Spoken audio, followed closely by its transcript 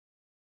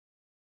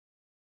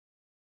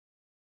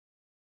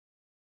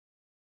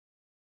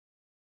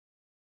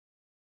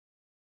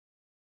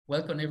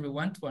Welcome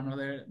everyone to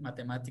another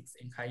Mathematics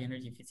and High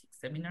Energy Physics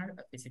seminar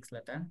at Physics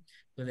Latam.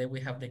 Today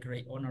we have the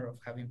great honor of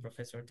having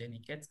Professor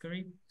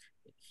Gaitsgory.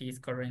 He is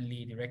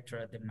currently director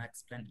at the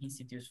Max Planck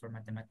Institute for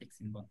Mathematics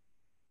in Bonn.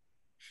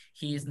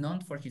 He is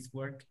known for his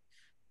work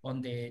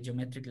on the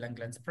geometric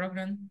Langlands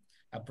program,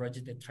 a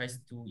project that tries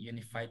to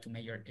unify two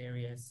major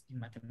areas in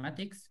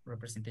mathematics,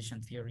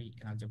 representation theory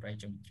and algebraic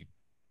geometry.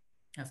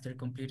 After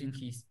completing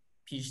his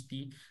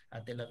PhD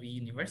at Tel Aviv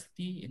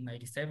University in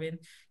 '97,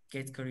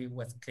 Gaitsgory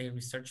was Clay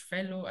Research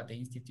Fellow at the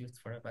Institute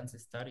for Advanced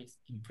Studies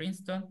in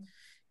Princeton.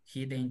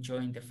 He then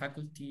joined the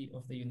faculty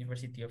of the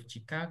University of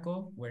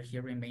Chicago, where he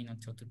remained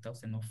until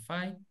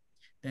 2005.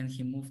 Then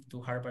he moved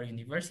to Harvard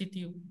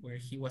University, where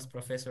he was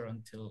professor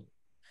until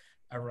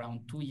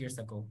around 2 years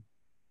ago.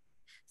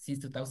 Since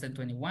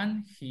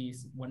 2021, he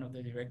is one of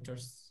the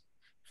directors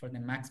for the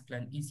Max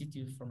Planck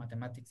Institute for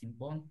Mathematics in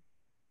Bonn,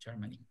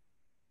 Germany.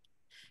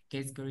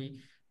 Gaitsgory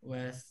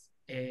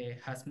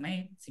has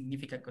made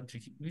significant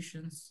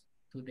contributions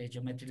to the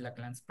geometric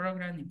Langlands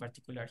program. In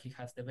particular, he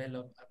has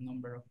developed a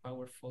number of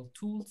powerful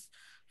tools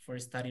for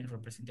studying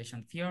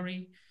representation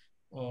theory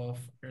of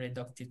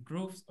reductive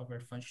groups over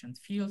function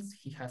fields.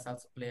 He has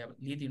also played a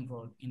leading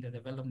role in the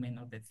development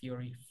of the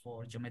theory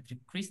for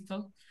geometric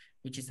crystal,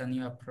 which is a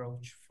new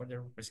approach for the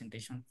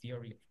representation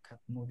theory of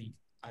cat-Moody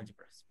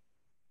algebras.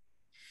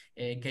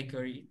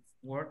 Gaitsgory's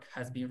work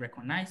has been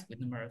recognized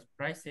with numerous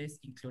prizes,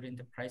 including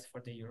the prize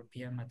for the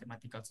European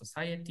Mathematical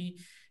Society,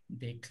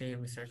 the Clay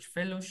Research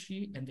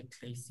Fellowship, and the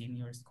Clay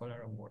Senior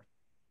Scholar Award.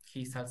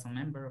 He is also a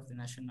member of the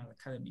National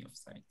Academy of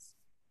Science.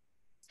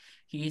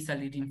 He is a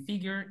leading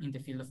figure in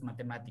the field of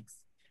mathematics.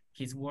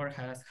 His work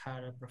has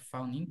had a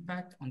profound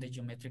impact on the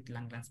geometric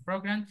Langlands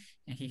program,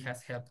 and he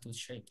has helped to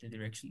shape the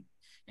direction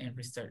and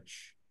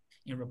research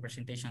in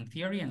representation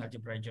theory and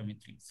algebraic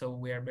geometry. So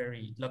we are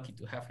very lucky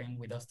to have him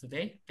with us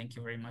today. Thank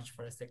you very much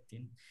for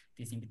accepting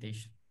this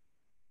invitation.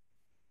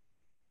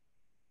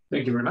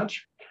 Thank you very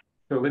much.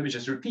 So let me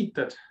just repeat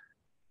that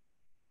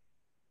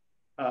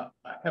I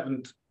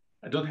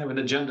don't have an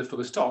agenda for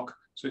this talk,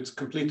 so it's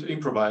completely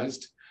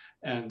improvised.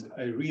 And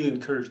I really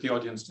encourage the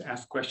audience to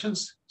ask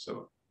questions.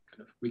 So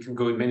we can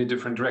go in many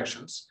different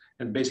directions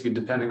and basically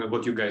depending on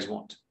what you guys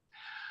want.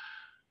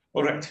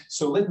 All right,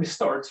 so let me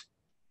start.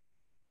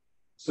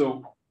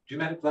 So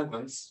geometric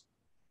Langlands,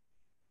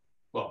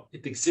 well,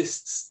 it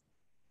exists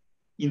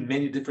in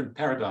many different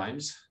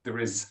paradigms. There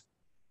is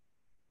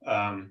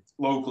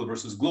local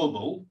versus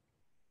global.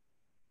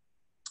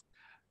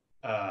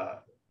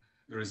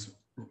 There is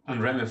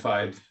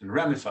unramified and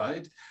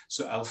ramified.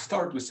 So I'll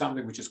start with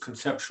something which is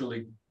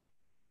conceptually,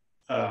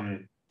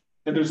 and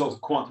there's also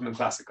quantum and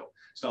classical.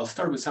 So I'll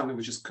start with something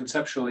which is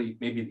conceptually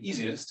maybe the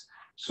easiest.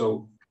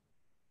 So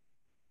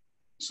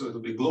it'll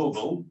be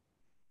global.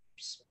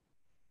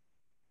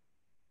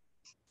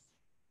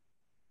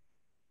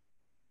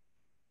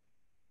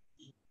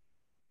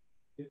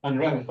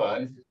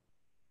 Unramified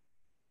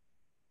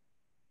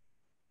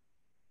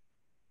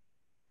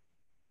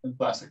and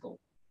classical.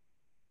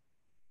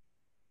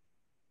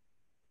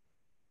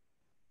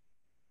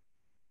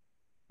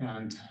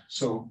 And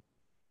so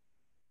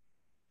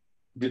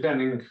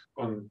depending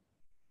on,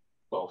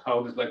 well,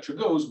 how this lecture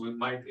goes, we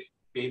might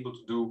be able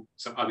to do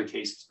some other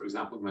cases. For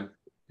example,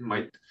 we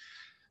might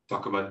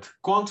talk about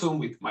quantum,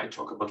 we might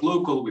talk about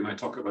local, we might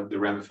talk about the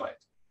ramified.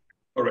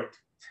 All right.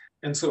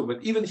 And so,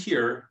 but even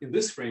here in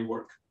this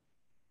framework,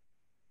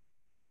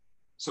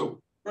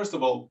 so first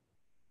of all,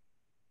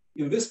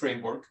 in this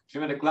framework,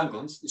 geometric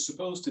Langlands is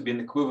supposed to be an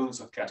equivalence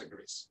of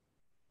categories.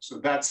 So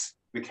that's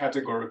the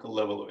categorical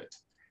level of it.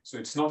 So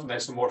it's not an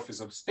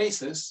isomorphism of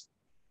spaces,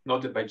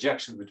 not a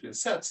bijection between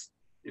sets,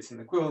 it's an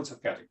equivalence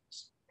of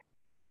categories.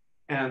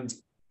 And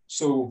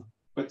so,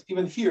 but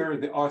even here,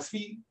 there are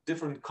three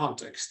different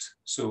contexts.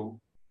 So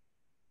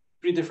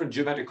 3 different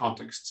geometric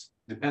contexts,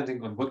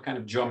 depending on what kind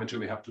of geometry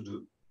we have to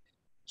do.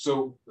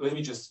 So let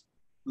me just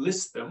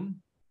list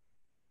them.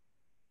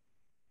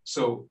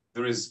 So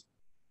there is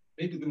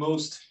maybe the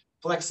most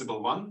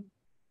flexible one,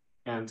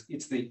 and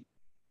it's the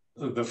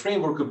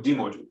framework of D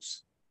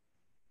modules.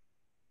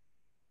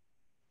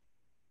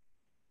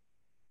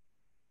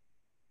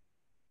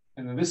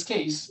 And in this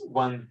case,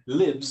 one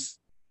does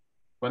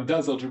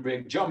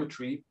algebraic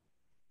geometry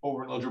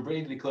over an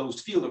algebraically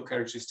closed field of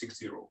characteristic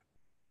 0.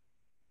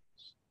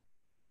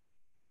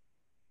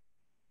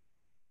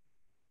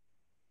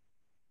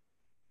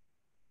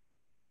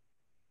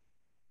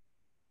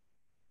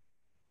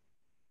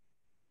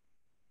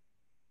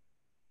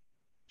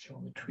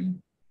 Geometry.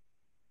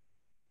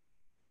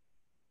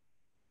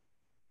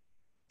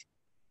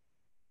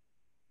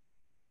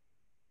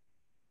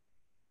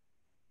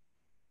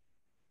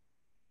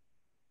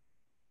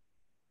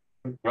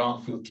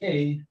 Ground field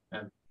K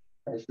and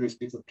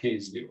characteristics of K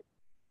is 0.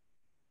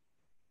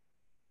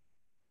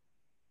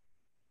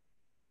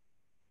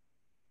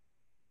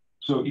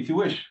 So if you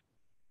wish,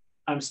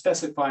 I'm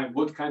specifying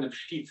what kind of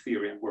sheet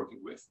theory I'm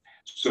working with.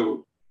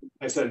 So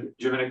I said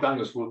geometric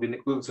Langlands will be an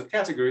equivalence of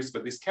categories,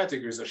 but these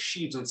categories are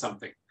sheaves on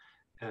something.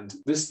 And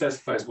this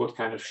specifies what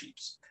kind of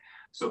sheaves.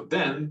 So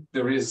then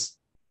there is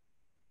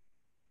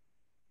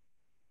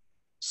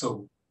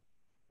So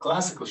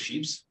classical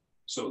sheaves,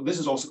 so this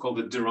is also called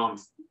the Duran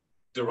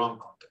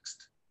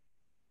context.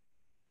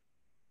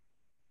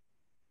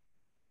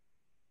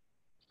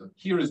 So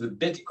here is the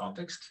Betti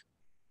context.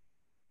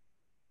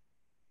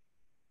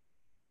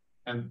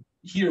 And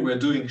here we're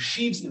doing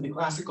sheaves in the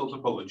classical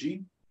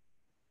topology.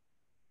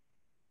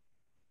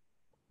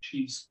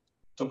 Sheaves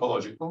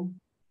topological.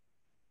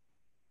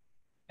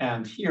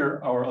 And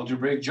here our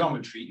algebraic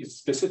geometry is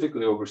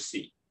specifically over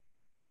C.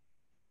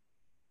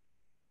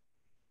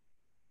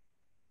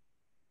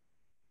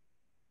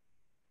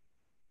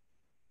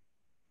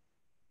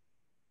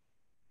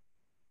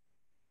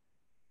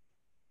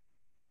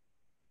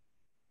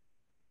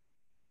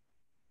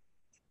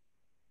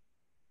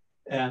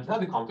 And now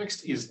the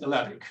context is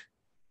Elatic.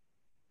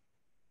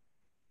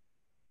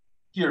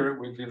 Here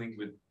we're dealing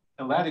with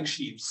Elatic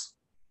sheaves.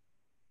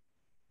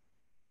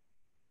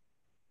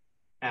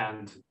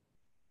 And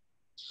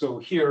so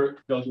here,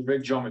 the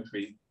algebraic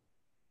geometry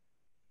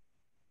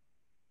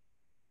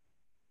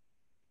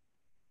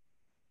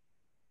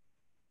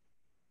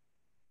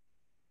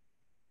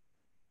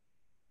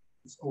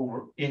is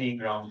over any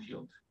ground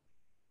field.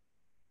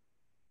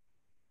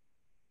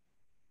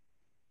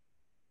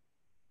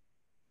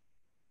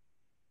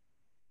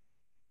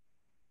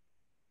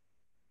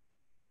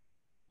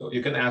 So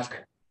you can ask,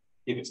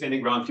 if it's any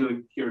ground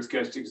field, here is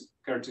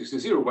characteristic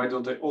 0, why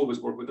don't I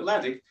always work with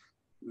Elatic?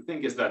 The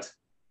thing is that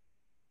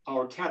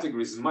our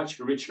category is much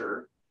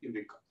richer in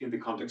the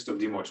context of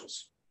D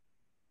modules.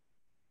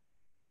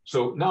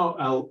 So now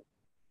I'll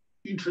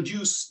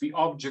introduce the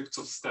objects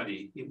of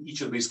study in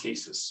each of these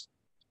cases.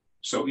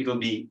 So it'll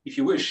be, if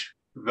you wish,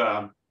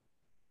 the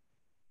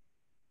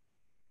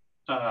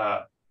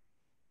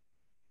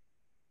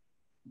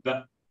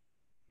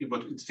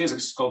what in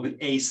physics is called the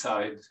A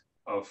side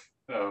of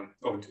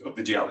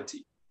the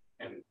duality.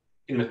 And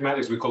in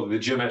mathematics, we call it the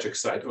geometric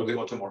side or the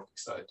automorphic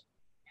side.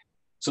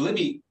 So let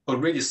me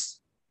already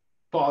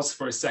pause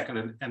for a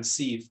second and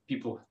see if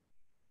people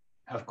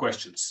have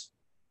questions.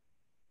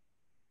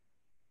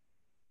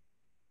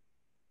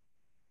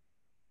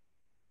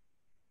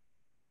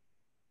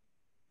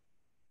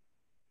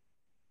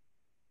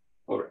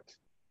 All right.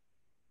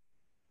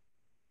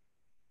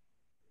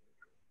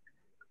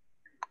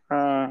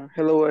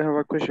 Hello, I have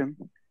a question.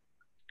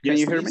 Can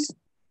you hear me?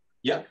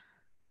 Yeah.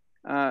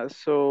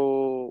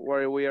 So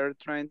what we are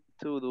trying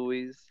to do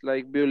is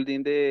like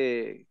building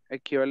the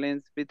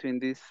equivalence between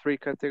these three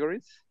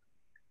categories?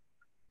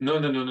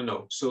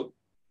 No. So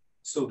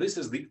this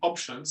is the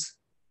options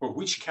for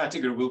which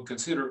category we'll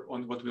consider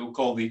on what we'll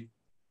call the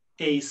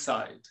A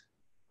side.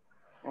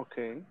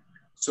 Okay.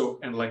 So,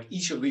 and like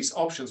each of these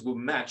options will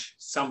match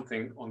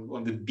something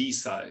on the B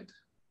side.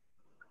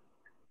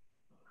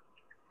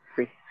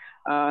 Okay.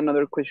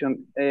 Another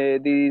question.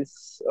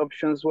 These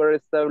options were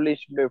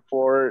established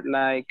before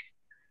like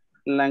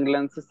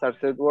Langlands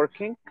started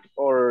working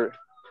or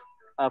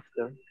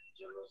after?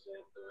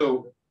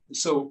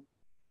 So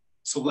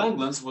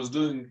Langlands was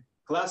doing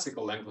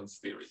classical Langlands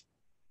theory.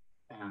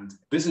 And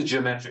this is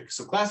geometric.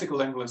 So classical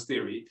Langlands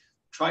theory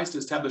tries to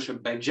establish a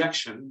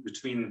bijection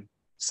between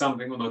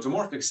something on the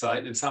automorphic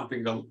side and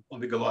something on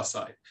the Galois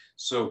side.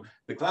 So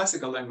the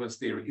classical Langlands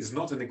theory is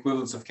not an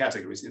equivalence of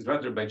categories, it's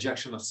rather a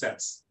bijection of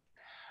sets.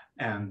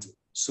 And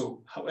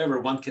so,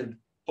 however, one can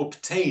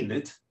obtain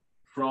it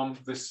from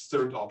this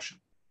third option.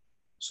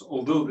 So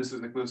although this is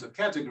an equivalence of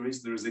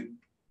categories, there is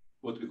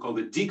what we call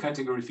the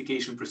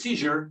decategorification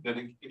procedure that,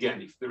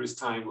 again, if there is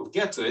time, we'll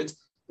get to it,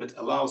 that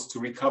allows to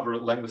recover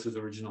Langlands'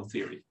 original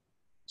theory.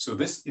 So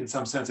this, in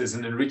some sense, is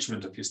an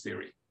enrichment of his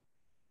theory.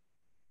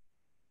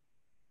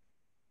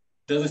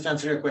 Does this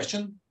answer your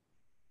question?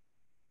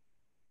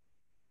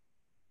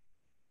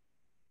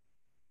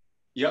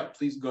 Yeah,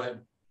 please go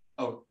ahead.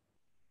 Oh.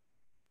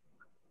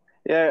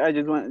 Yeah, I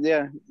just want,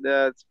 yeah,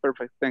 that's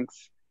perfect.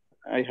 Thanks.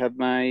 I had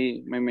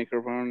my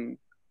microphone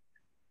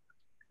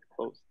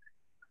closed.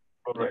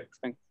 All right.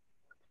 Thanks.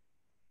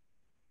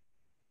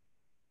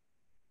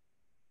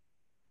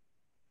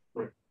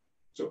 Right.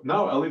 So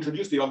now I'll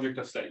introduce the object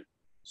of study.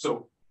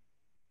 So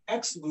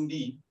X will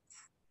be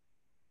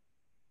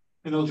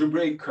an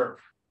algebraic curve,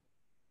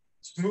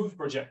 smooth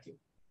projected.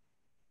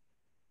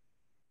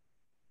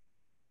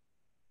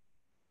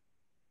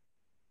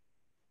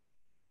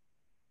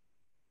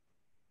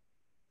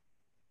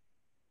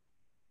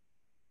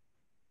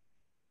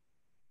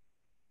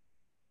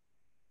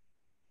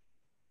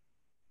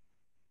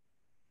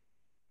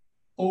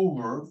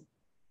 Over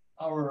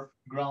our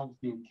ground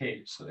field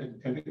K. So,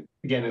 and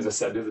again, as I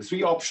said, there are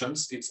three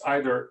options. It's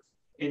either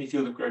any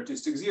field of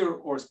characteristic 0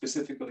 or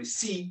specifically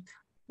C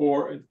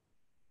or an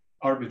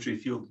arbitrary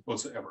field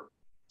whatsoever.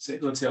 Say,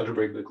 let's say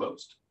algebraically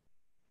closed.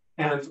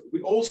 And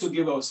we also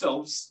give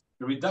ourselves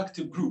a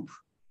reductive group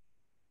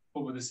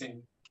over the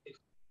same K.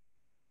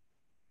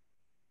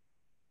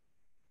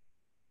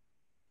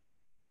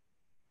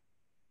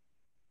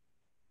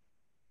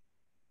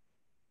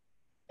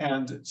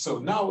 And so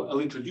now I'll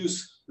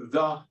introduce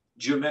the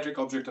geometric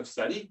object of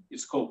study.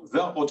 It's called the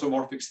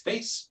automorphic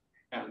space.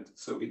 And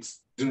so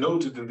it's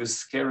denoted in this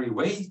scary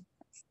way,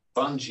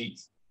 Van G.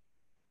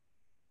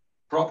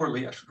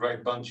 properly, I should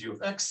write bungee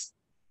of X,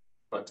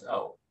 but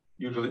I'll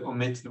usually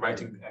omit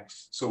writing the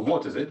X. So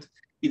what is it?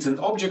 It's an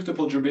object of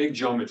algebraic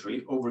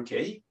geometry over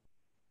K.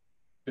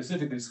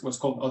 Specifically, it's what's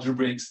called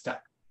algebraic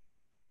stack.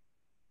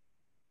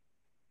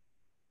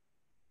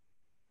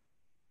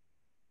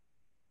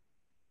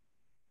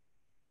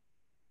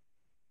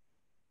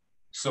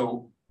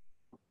 So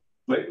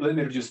let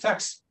me reduce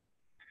stacks.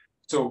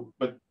 So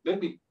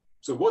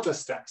what are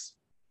stacks?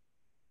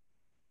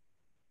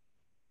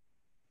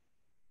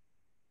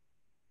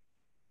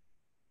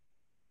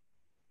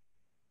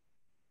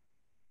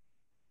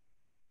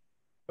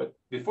 But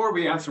before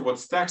we answer what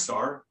stacks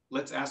are,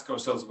 let's ask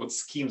ourselves what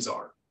schemes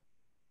are.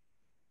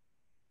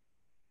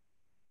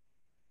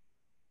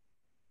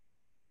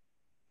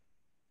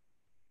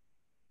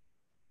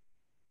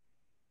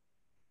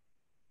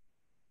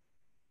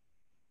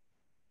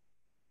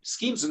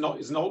 Schemes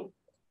is no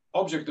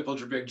object of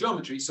algebraic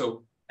geometry,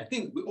 so I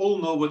think we all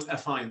know what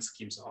affine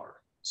schemes are.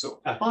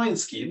 So affine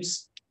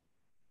schemes,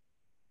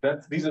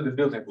 these are the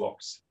building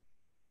blocks.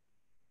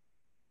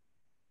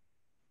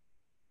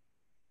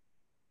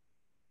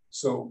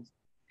 So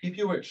if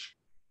you wish,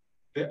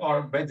 they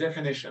are by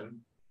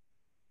definition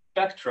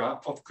spectra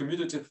of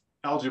commutative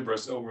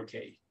algebras over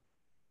K.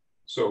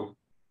 So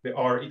they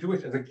are, if you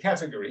wish, as a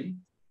category,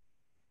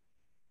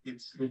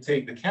 we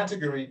take the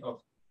category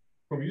of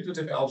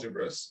commutative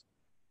algebras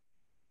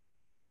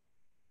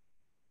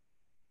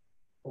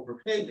over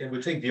K, and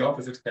we take the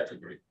opposite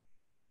category.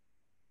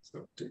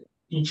 So to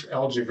each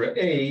algebra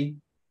A,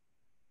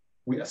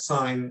 we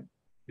assign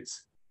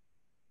its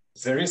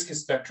Zariski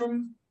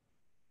spectrum,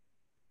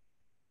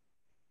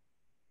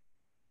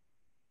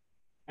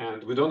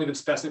 and we don't even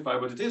specify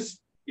what it is.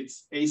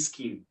 It's a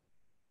scheme.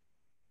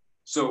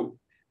 So,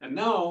 and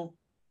now,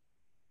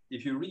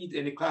 if you read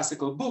any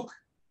classical book,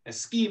 a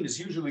scheme is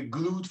usually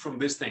glued from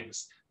these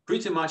things,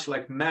 pretty much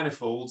like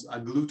manifolds are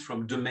glued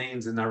from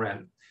domains in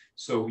Rn.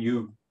 So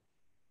you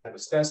have a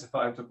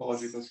specified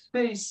topological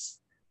space,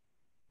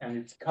 and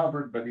it's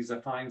covered by these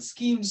affine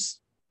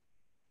schemes,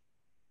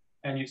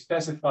 and you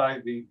specify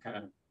the kind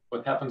of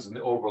what happens in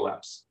the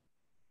overlaps.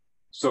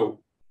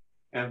 So,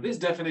 and this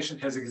definition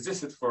has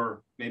existed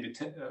for maybe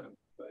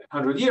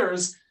 100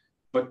 years,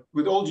 but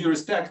with all due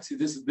respect,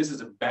 this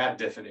is a bad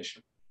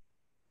definition.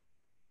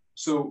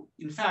 So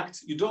in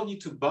fact, you don't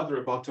need to bother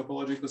about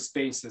topological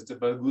spaces,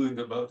 about gluing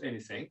about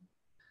anything.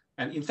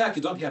 And in fact,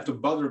 you don't have to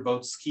bother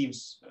about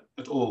schemes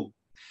at all.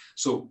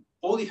 So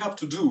all you have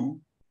to do,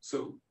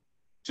 so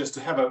just to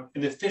have an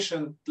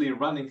efficiently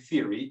running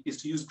theory, is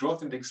to use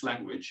growth index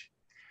language.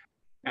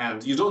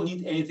 And you don't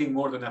need anything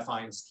more than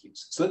affine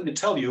schemes. So let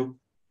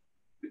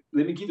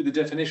me give you the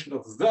definition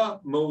of the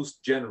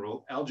most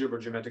general algebra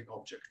geometric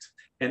object.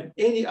 And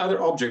any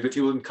other object that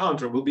you will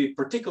encounter will be a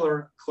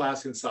particular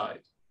class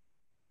inside.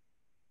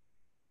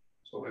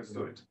 So let's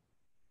do it.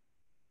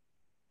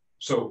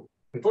 So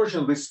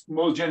unfortunately, this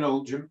most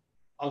general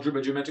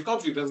algebra geometric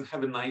object doesn't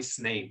have a nice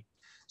name.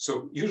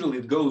 So usually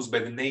it goes by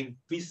the name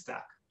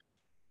pre-stack.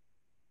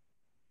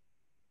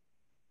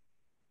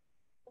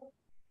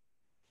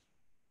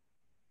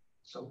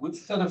 So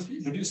instead of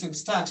reducing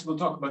stacks, we'll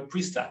talk about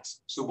pre-stacks.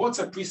 So what's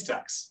a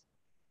pre-stacks?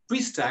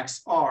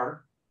 Pre-stacks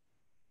are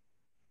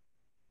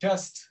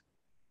just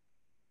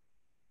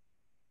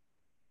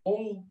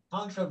all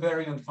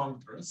contravariant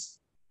functors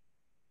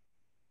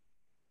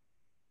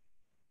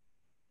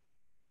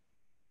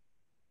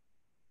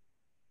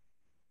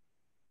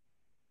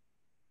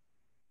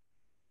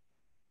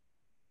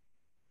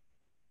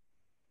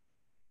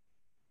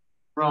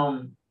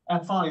from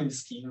affine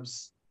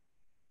schemes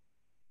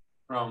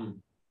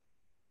from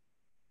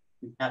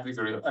the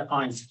category of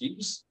affine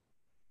schemes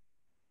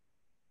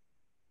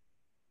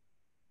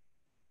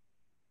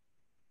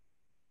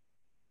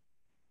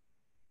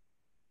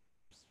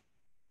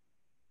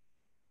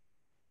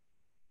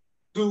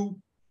to,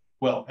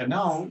 well, and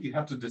now you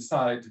have to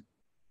decide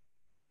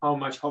how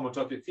much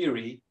homotopy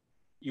theory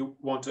you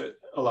want to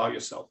allow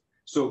yourself.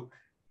 So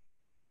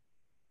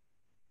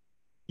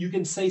you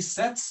can say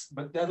sets,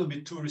 but that'll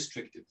be too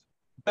restrictive.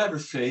 Better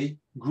say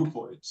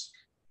groupoids.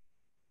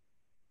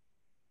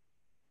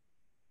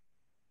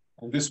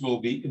 And this will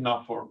be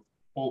enough for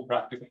all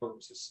practical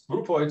purposes.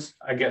 Groupoids,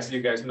 I guess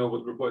you guys know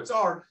what groupoids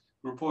are.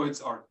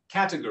 Groupoids are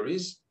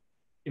categories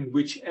in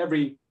which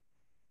every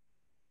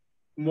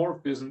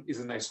morphism is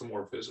an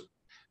isomorphism.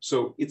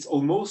 So it's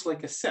almost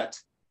like a set,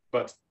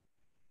 but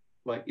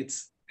like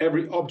it's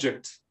every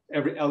object,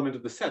 every element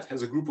of the set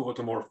has a group of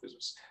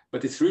automorphisms.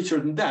 But it's richer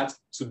than that,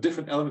 so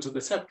different elements of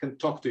the set can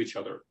talk to each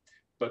other.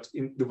 But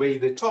in the way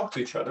they talk to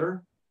each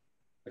other,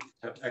 like you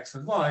have X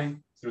and Y,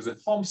 there's a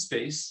home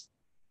space.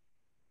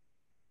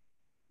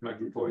 My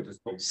groupoid is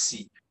called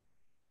C.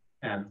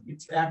 And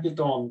it's acted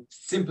on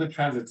simply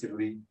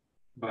transitively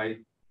by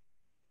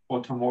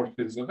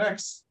automorphisms of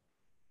X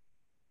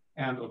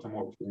and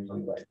automorphisms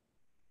on Y.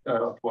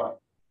 Y.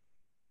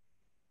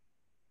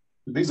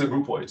 These are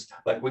groupoids.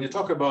 Like when you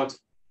talk about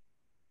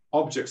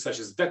objects such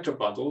as vector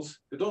bundles,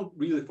 they don't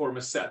really form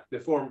a set. They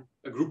form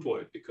a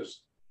groupoid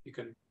because you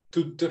can,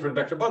 two different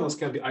vector bundles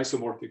can be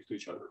isomorphic to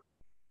each other.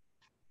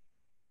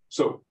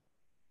 So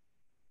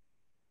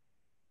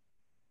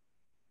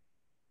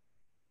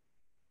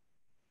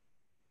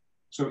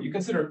you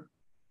consider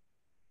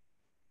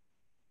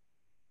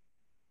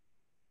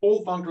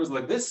all functors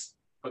like this,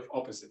 but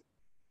opposite.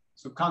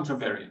 So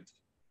contravariant.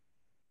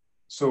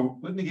 So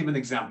let me give an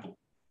example.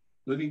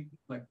 Let me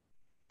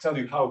tell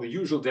you how the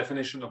usual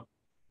definition of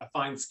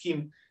affine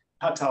scheme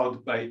cut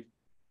out by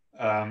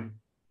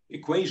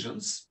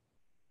equations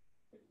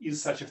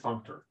is such a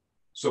functor.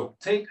 So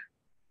take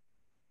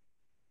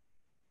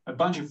a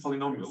bunch of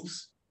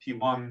polynomials,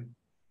 T1,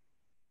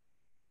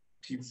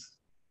 Tm,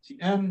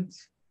 Tm,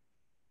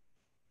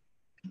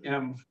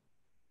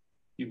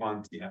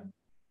 T1, Tm.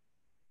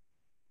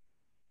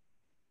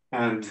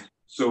 And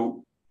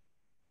so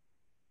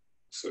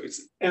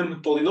it's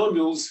m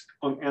polynomials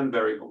on n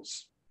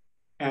variables.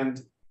 And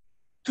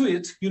to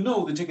it, you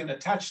know that you can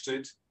attach to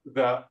it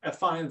the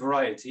affine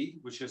variety,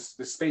 which is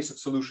the space of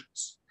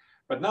solutions.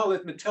 But now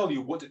let me tell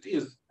you what it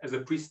is as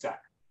a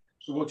pre-stack.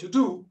 So what you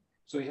do,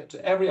 so you have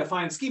to every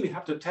affine scheme, you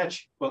have to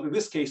attach, well, in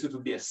this case, it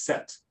would be a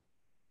set.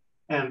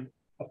 And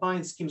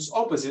affine schemes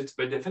opposite,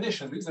 by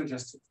definition, these are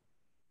just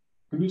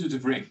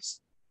commutative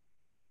rings,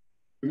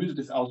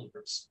 commutative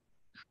algebras.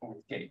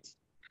 Okay.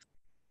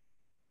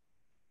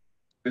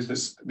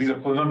 These are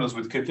polynomials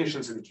with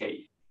coefficients in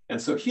k.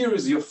 And so here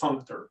is your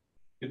functor.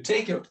 You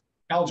take your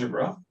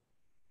algebra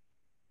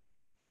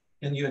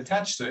and you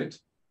attach to it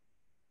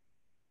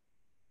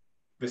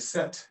the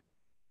set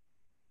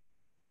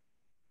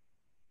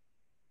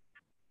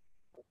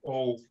of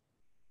all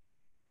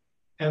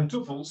n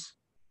tuples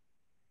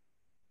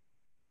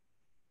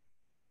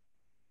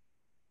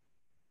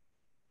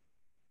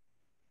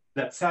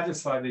that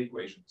satisfy the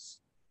equations.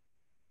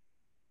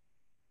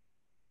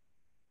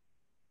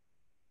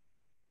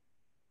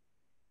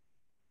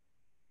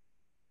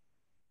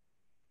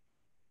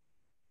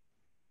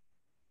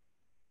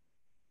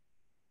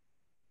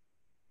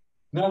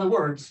 In other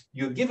words,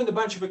 you're given a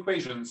bunch of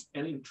equations,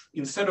 and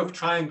instead of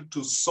trying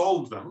to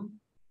solve them,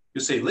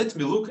 you say, let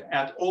me look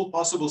at all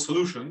possible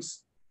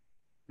solutions,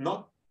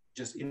 not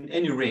just in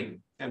any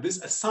ring. And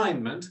this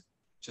assignment,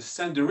 just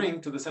send a ring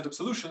to the set of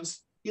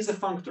solutions, is a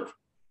functor.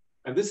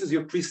 And this is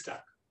your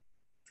pre-stack.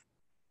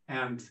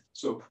 And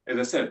so, as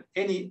I said,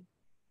 any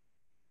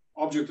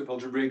object of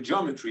algebraic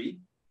geometry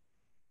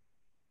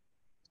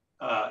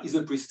is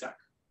a pre-stack.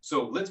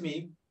 So let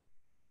me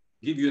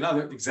give you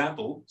another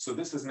example. So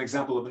this is an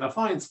example of an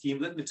affine scheme.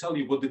 Let me tell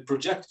you what the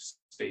projective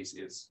space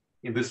is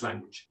in this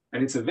language.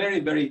 And it's a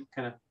very, very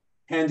kind of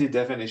handy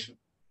definition.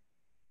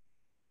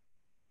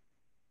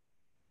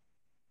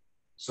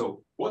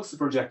 So what's the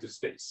projective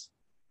space?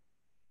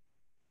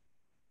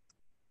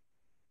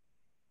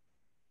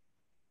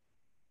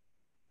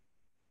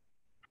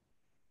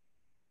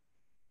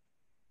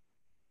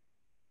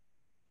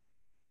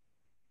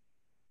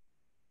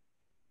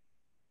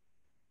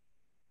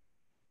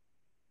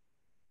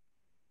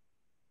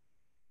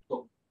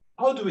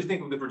 How do we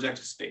think of the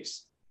projective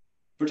space?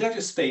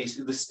 Projective space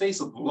is the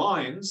space of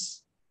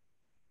lines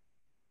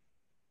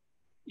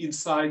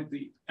inside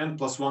the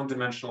n+1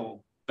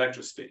 dimensional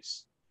vector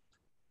space.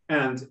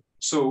 And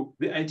so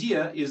the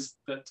idea is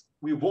that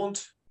we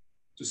want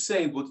to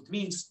say what it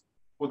means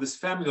for this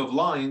family of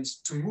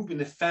lines to move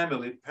in a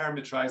family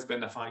parameterized by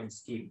an affine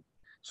scheme.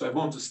 So I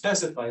want to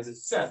specify the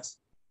set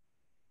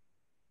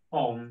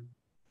on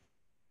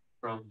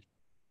from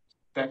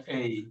spec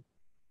A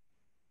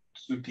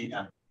to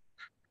Pn.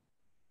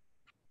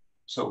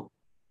 So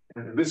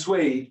in this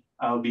way,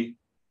 I'll be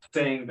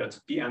saying that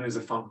Pn is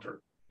a functor.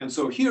 And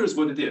so here's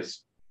what it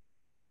is.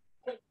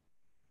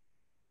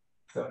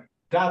 The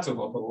datum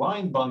of a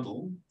line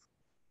bundle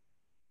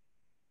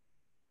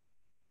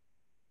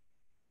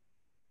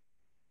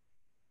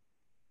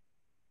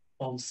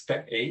on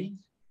spec A,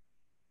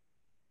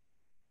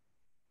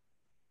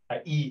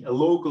 i.e. a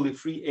locally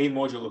free A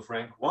module of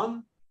rank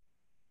 1,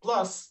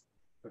 plus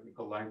what we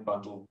call line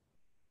bundle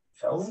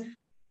L,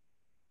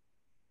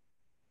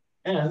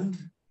 and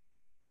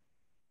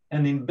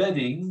an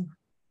embedding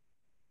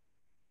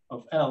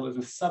of L as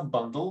a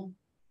subbundle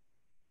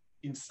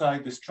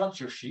inside the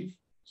structure sheaf.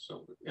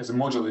 So as a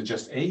module is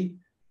just A,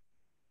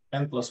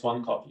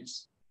 n+1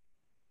 copies,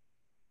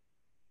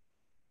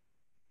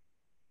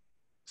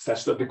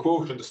 such that the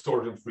quotient is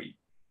stored in free.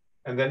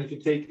 And then if you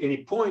take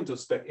any point of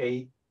spec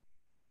A,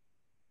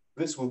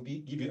 this will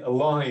give you a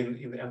line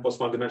in the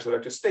n+1 dimensional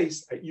vector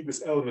space, i.e.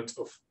 this element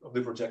of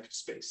the projective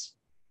space.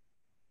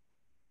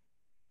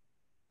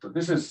 So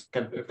this is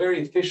kind of a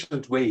very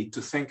efficient way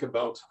to think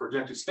about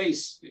projective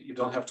space. You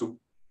don't have to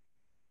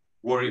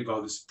worry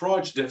about this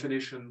proj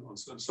definition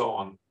and so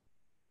on.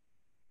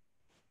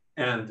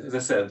 And as I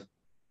said,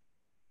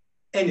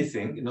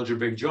 anything in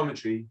algebraic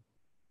geometry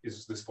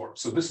is this form.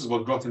 So this is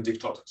what Grothendieck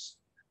taught us.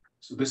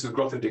 So this is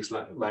Grothendieck's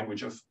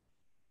language of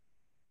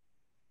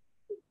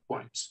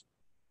points.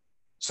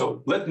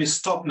 So let me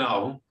stop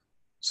now.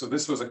 So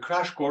this was a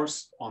crash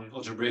course on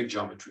algebraic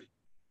geometry.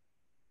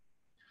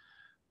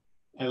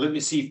 And let me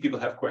see if people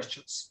have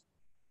questions.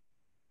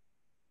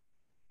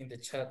 In the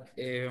chat,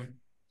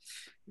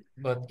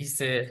 but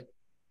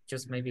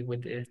just maybe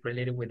with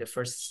related with the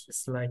first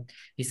slide.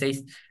 It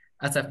says,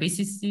 as a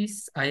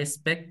physicist, I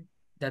expect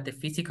that the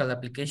physical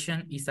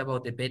application is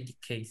about the Betty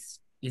case.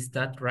 Is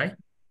that right?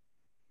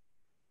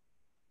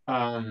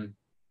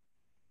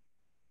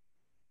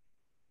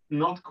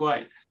 Not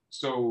quite.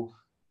 So,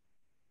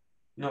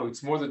 no,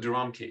 it's more the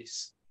Durham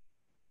case.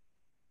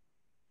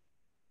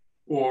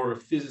 Or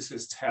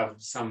physicists have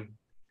some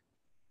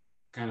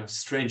kind of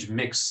strange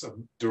mix of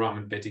Durham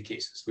and Betty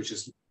cases,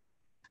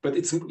 but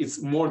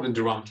it's more the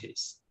Durham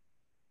case.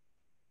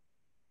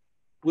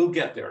 We'll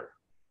get there.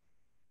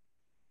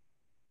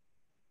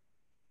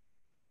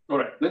 All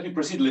right, let me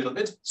proceed a little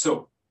bit.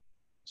 So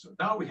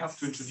now we have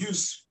to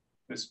introduce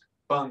this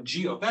bun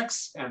G of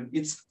X, and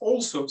it's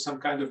also some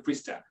kind of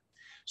pre-stack.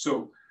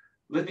 So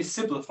let me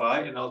simplify,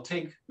 and I'll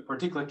take the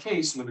particular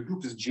case when the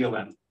group is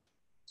GLN.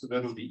 So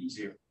that'll be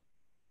easier.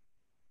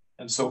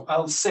 And so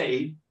I'll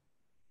say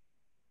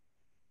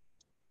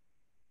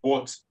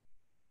what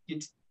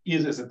it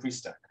is as a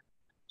pre-stack.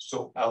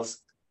 So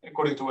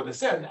according to what I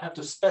said, I have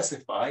to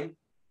specify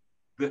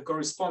the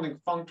corresponding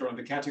functor on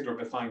the category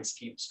of affine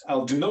schemes.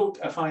 I'll denote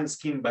affine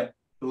scheme by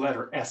the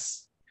letter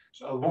S.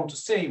 So I'll want to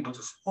say what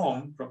is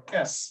home from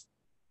S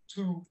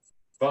to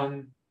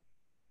bun,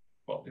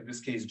 well, in this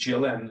case,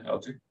 GLN, I'll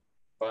do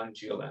bun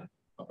GLN.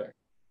 Okay.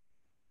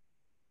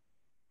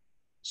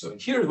 So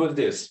here's what it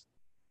is.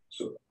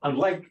 So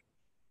unlike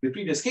the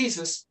previous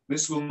cases,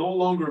 this will no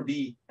longer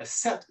be a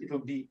set, it'll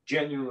be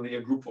genuinely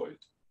a groupoid.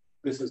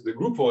 This is the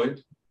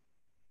groupoid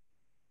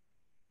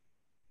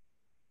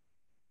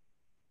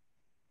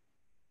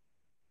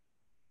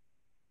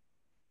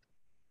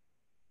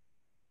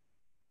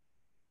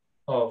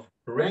of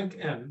rank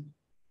n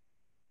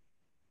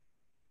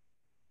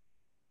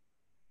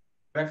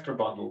vector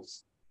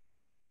bundles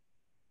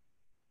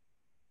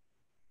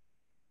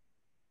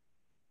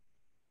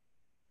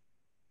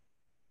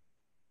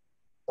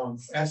on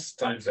S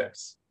times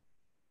X.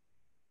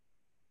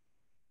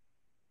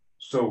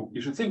 So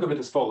you should think of it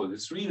as follows.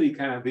 It's really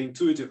kind of the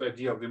intuitive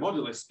idea of the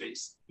moduli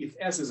space. If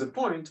S is a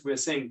point, we're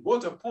saying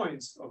what are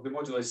points of the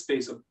moduli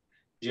space of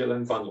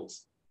GLN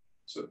bundles.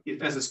 So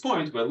if S is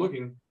point, we're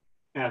looking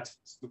at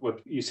what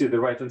you see at the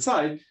right-hand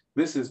side.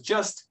 This is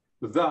just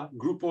the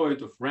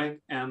groupoid of rank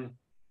n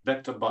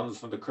vector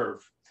bundles on the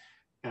curve.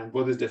 And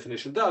what this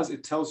definition does,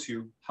 it tells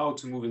you how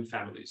to move in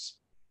families.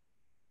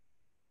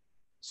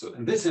 So,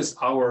 and this is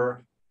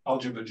our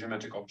algebra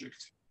geometric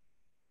object,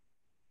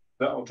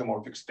 the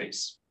automorphic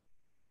space.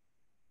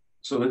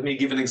 So let me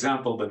give an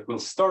example that we'll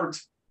start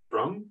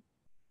from.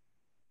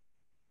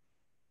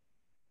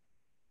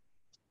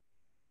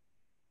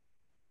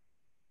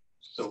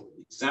 So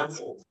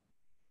example,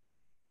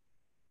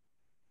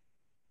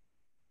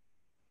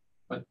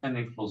 when n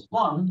equals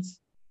 1,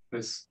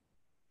 this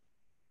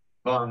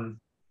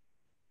bun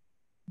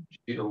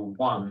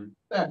GL1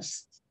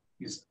 X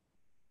is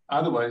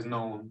otherwise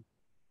known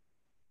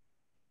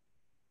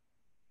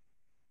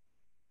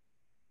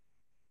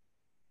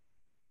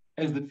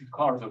as the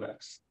Picard of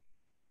X.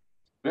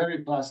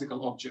 Very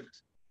classical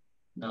object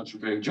in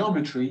algebraic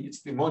geometry.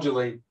 It's the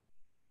moduli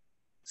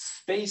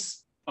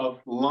space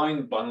of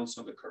line bundles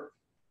on the curve.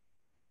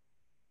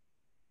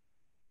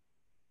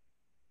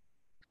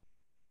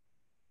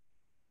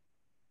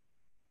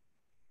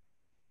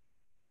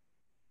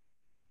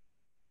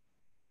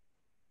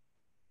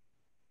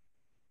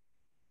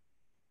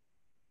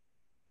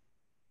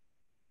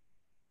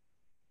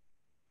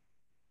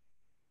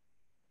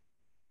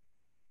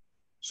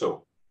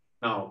 So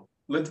now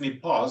let me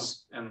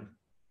pause and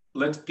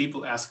let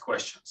people ask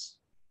questions.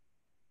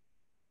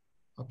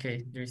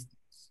 Okay, there's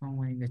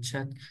someone in the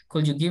chat.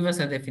 Could you give us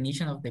a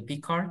definition of the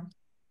Picard?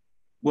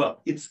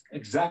 Well, it's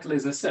exactly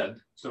as I said.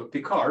 So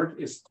Picard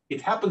is,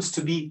 it happens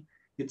to be,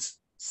 it's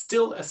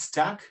still a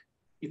stack.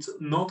 It's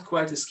not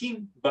quite a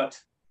scheme, but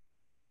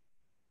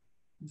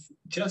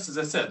just as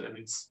I said, and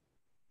it's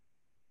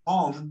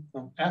on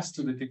from S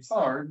to the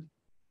Picard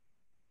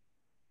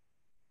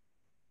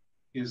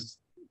is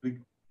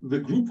the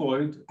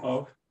groupoid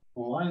of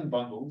line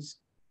bundles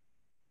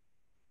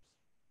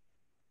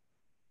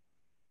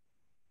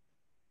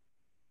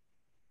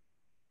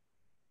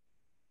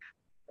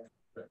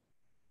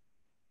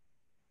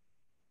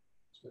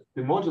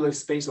the moduli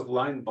space of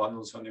line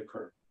bundles on your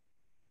curve.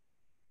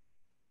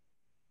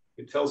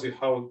 It tells you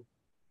how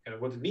and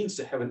what it means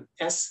to have an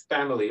S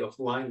family of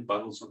line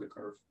bundles on the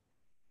curve.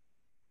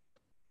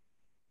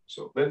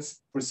 So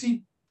let's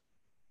proceed.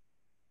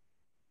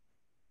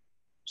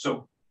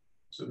 So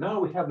now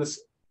we have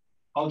this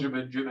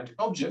algebra geometric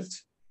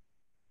object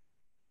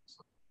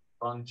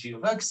on G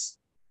of X.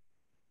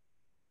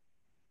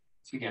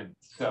 So again,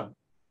 so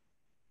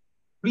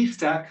we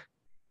stack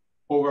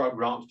over our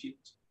ground field.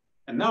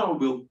 And now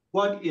we'll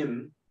plug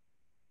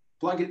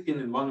it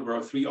in one of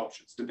our three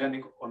options,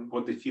 depending on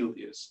what the field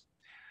is.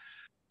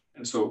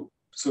 And so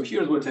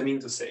here's what I mean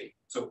to say.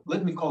 So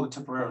let me call it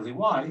temporarily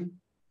Y.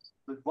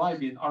 Let Y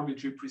be an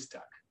arbitrary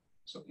pre-stack.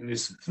 So in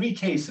these three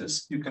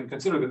cases, you can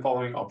consider the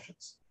following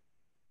options.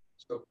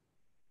 So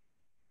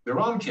the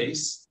round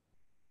case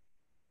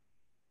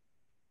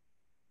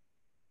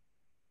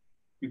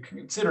you can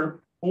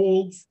consider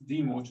all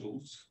D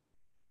modules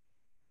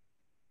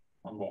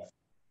on both.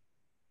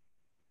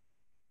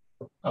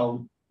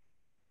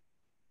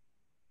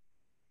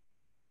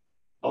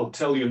 I'll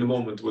tell you in a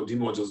moment what D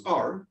modules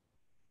are.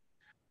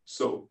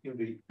 So in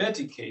the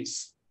Betty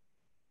case,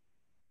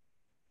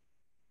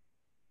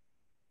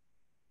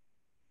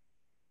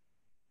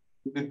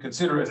 you can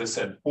consider, as I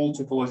said, all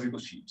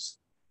topological sheaves.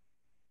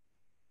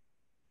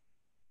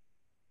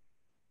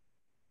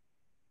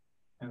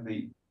 In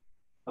the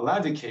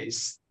Aladi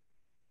case,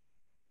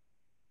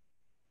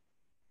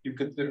 you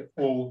consider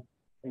all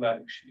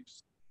Aladic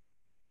sheaves.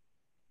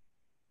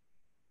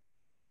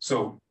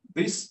 So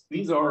these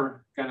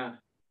are kind of,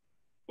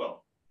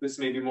 well, this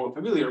may be more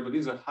familiar, but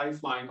these are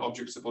high-flying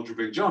objects of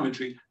algebraic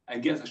geometry. I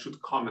guess I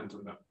should comment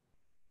on them.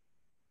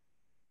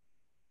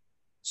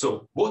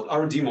 So what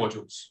are D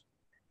modules?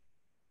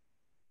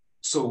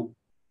 So,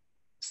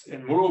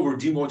 and moreover,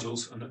 D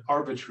modules on an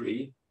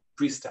arbitrary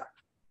pre-stack.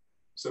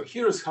 So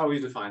here's how you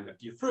define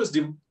that. You first,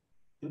 in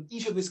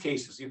each of these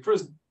cases, you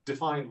first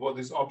define what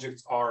these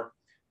objects are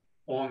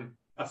on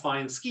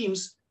affine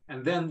schemes,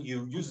 and then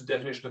you use the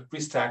definition of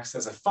pre-stacks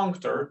as a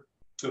functor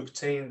to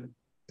obtain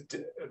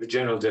the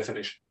general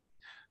definition.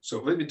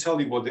 So let me tell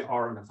you what they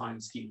are on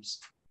affine schemes.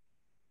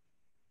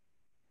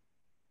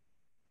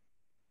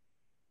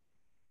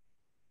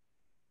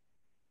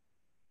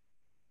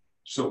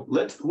 So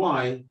let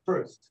Y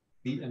first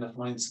be an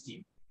affine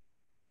scheme.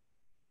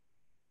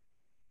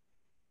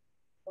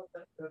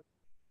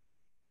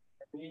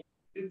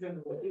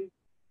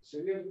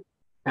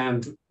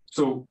 And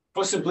so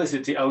for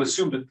simplicity, I'll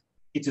assume that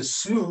it is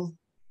smooth.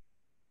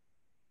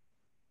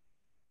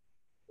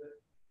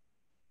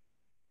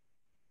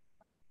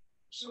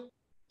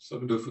 So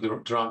we do for the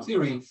round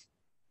theory.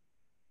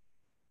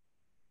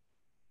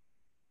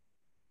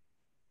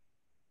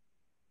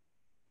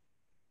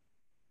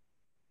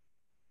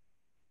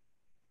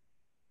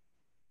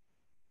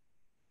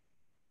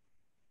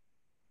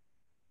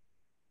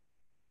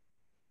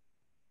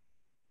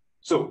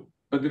 So,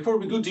 but before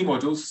we do D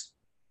modules,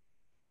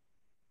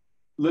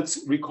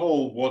 let's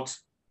recall what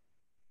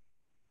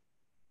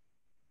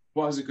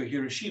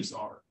quasi-coherent sheaves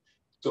are.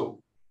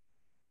 So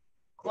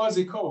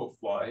quasi-co of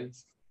Y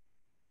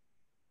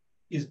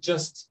is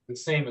just the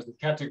same as the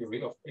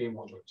category of A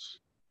modules.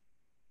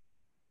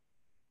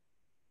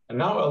 And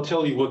now I'll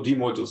tell you what D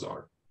modules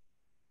are.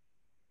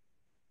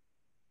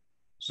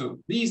 So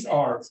these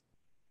are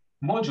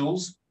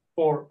modules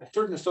for a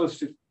certain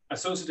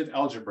associative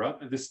algebra,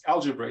 and this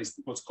algebra is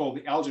what's called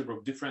the algebra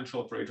of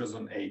differential operators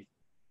on A.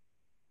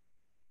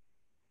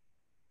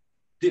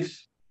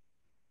 Diff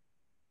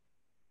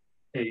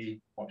A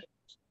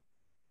modules.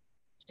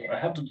 So I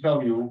have to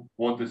tell you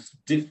what this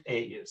diff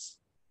A is.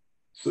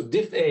 So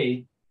diff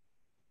A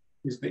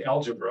is the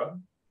algebra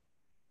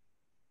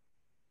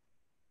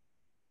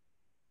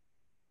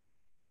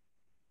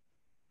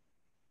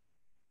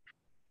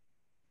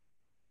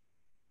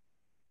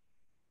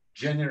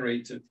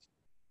generated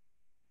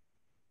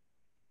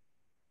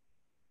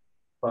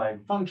by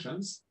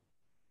functions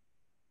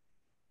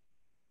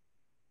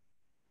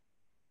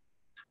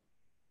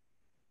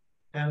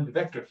and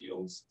vector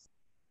fields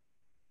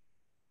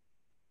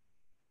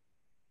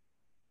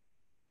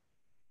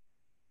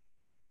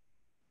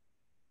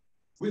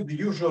with the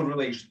usual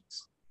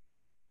relations.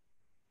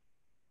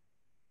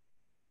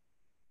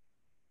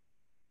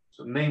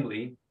 So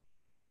namely,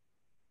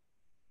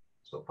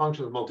 so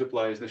functions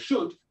multiply as they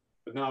should,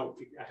 but now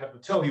I have to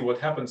tell you what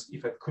happens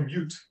if I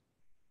commute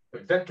a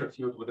vector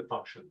field with a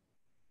function.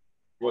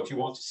 What you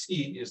want to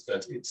see is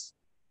that it's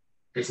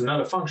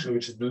another function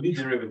which is the lead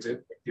derivative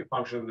of your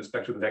function with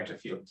respect to the vector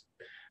field.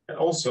 And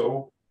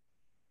also,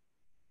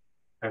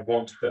 I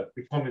want that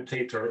the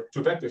commutator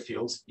to vector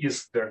fields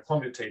is their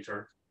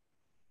commutator.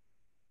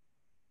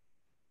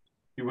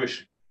 You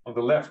wish on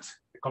the left,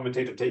 the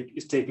commutator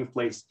is taking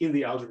place in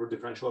the algebra of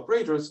differential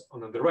operators,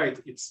 and on the right,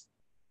 it's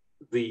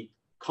the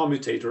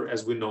commutator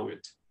as we know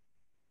it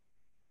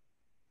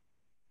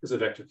is a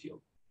vector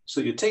field. So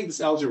you take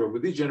this algebra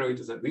with these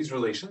generators and these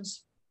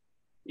relations.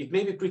 It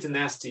may be pretty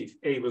nasty if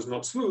A was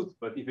not smooth,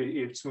 but if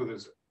it's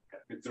smooth,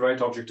 it's the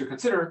right object to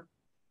consider.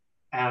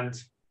 And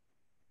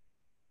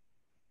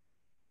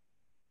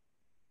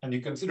you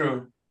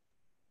consider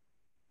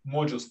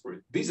modules for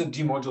it. These are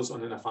D modules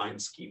on an affine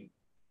scheme.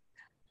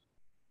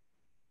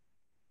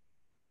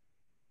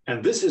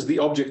 And this is the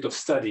object of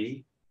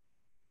study.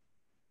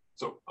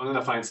 So on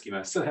an affine scheme,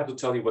 I still have to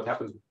tell you what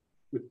happens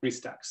with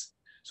pre-stacks.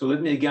 So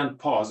let me again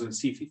pause and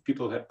see if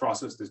people have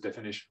processed this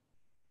definition.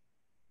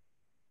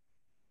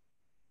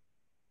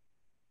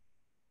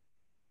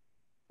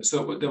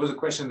 So there was a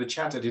question in the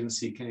chat I didn't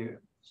see. Can you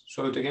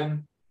show it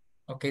again?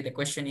 Okay, the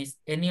question is,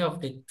 any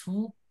of the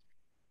two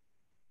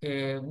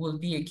will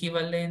be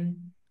equivalent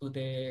to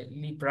the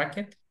Lie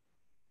bracket?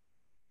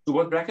 To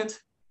what bracket?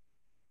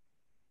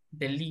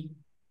 The Lie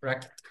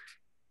bracket.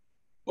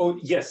 Oh,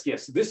 yes,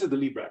 yes. This is the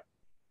Lie bracket.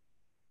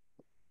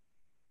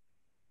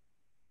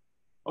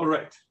 All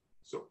right.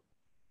 So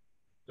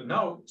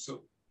now,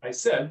 I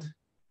said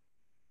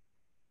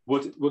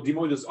what D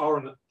modules are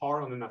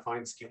on an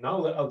affine scheme.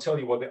 Now I'll tell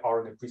you what they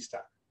are in a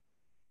pre-stack.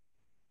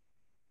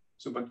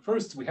 So, but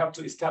first we have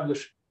to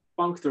establish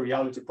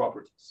functoriality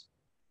properties.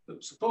 So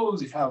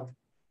suppose you have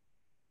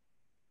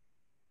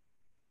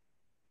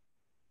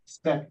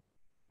stack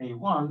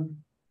A1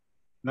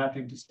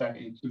 mapping to stack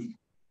A2,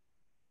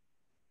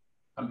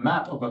 a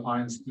map of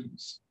affine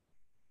schemes.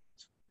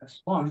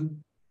 S1.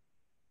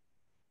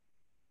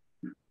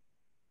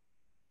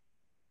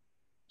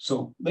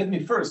 So let me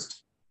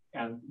first,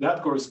 and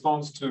that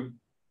corresponds to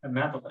a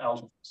map of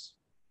algebras.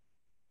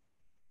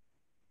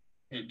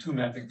 A2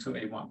 mapping to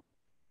A1.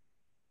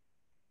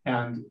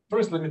 And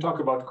first, let me talk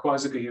about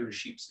quasi-coherent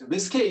sheaves. In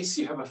this case,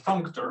 you have a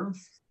functor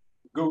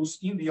goes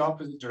in the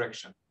opposite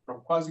direction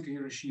from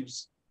quasi-coherent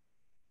sheaves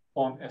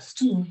on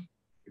S2,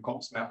 it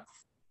calls map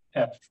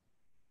F.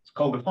 It's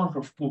called the functor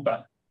of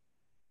pullback.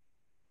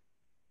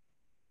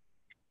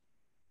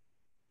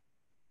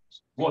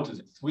 What is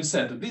it? We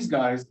said that these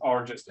guys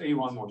are just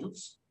A1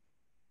 modules.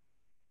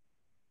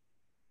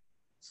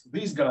 So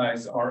these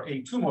guys are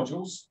A2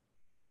 modules.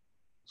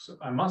 So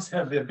I must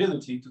have the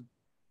ability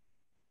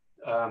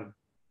to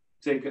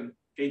take an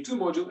A2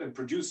 module and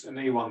produce an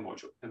A1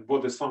 module. And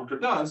what this functor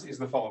does is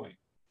the following.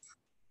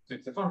 So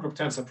it's a functor of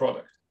tensor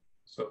product.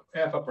 So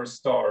F upper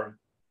star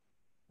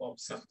of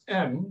some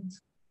M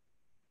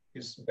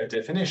is by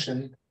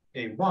definition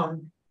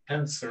A1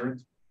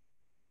 tensored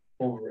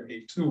over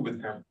A2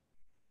 with M.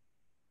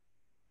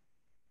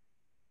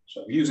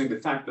 So using the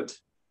fact that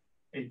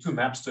A2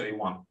 maps to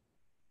A1.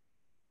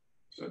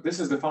 So this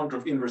is the functor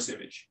of inverse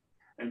image.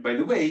 And by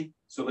the way,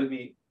 so let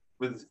me,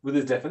 with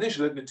this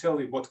definition, let me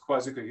tell you what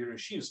quasi-coherent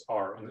sheaves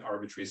are on the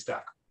arbitrary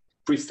stack,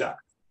 pre-stack.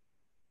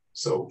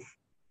 So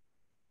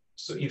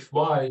if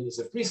Y is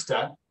a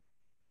pre-stack,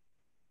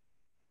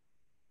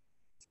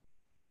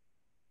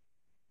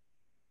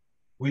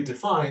 we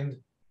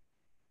define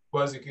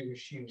quasi-coherent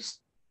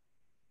sheaves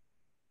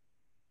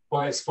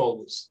Y as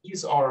follows.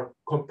 These are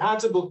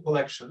compatible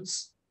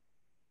collections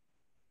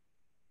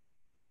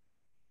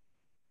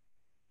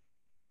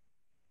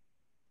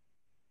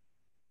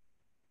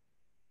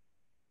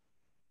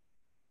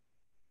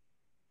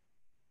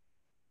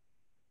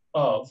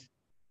of,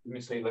 let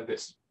me say it like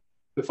this,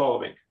 the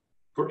following.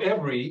 For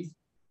every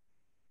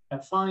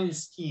affine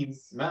scheme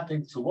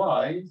mapping to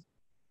Y,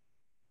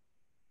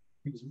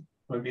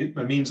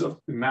 by means of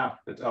the map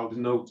that I'll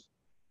denote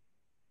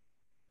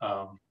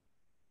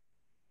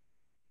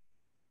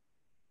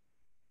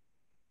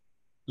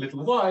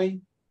little y,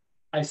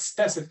 I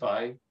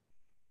specify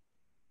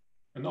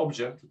an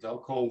object that I'll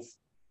call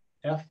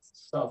F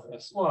sub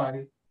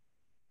Sy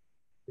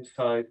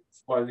beside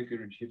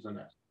quasi-coherent sheaves on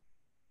F.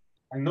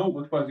 I know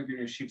what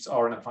quasi-coherent sheaves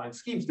are in affine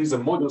schemes. These are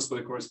modules for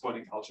the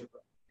corresponding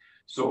algebra.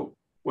 So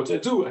what I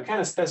do, I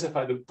kind of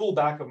specify the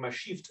pullback of my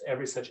sheaf to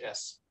every such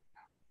S.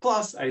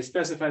 Plus, I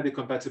specify the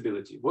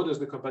compatibility. What does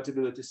the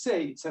compatibility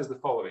say? It says the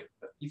following.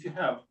 If you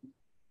have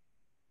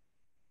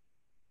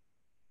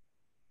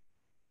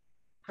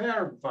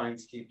pair affine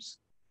schemes,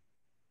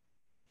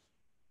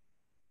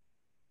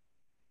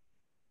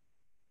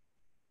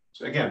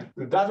 so again,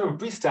 the data of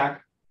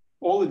pre-stack,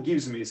 all it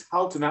gives me is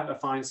how to map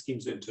affine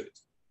schemes into it.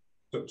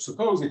 So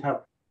suppose you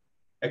have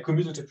a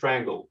commutative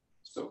triangle.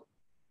 So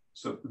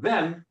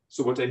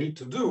what I need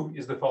to do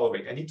is the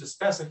following. I need to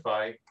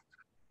specify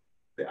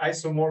the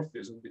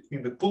isomorphism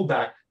between the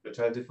pullback that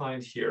I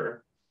defined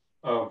here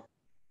of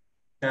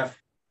Fsy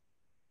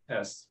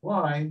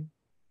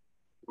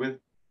with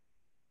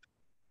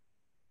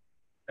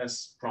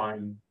S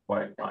prime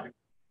Y prime,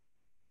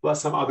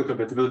 plus some other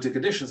compatibility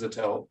conditions that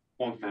I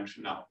won't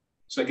mention now.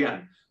 So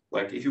again,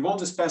 like if you want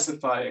to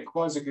specify a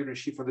quasi-coherent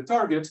sheaf for the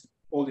target,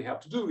 all you have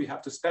to do, you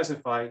have to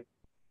specify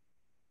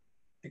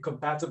a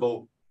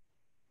compatible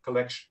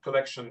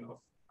collection of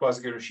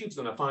quasi-coherent sheaves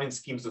on affine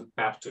schemes that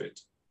map to it.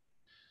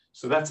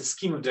 So that's a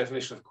schema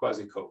definition of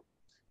quasi-co.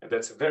 And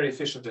that's a very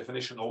efficient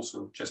definition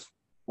also just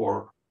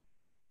for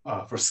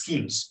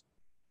schemes.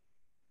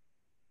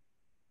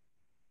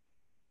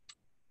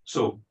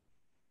 So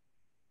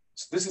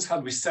this is how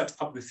we set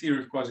up the theory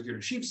of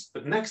quasi-coherent sheaves,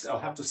 but next I'll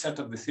have to set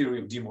up the theory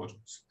of D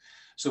modules.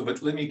 So,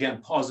 but let me again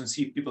pause and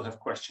see if people have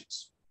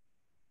questions.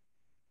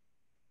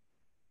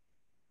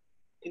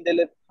 In the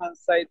left-hand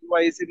side,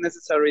 why is it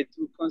necessary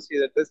to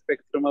consider the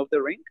spectrum of the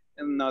ring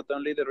and not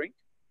only the ring?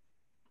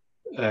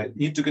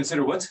 Need to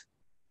consider what?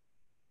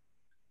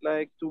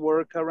 Like to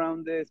work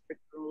around the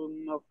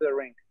spectrum of the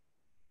ring.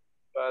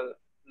 But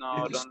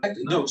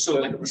no, so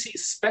like you see,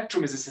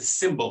 spectrum is a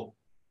symbol.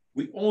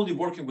 We're only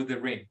working with the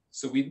ring.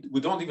 So we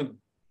don't even,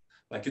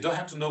 like you don't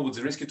have to know what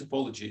the Zariski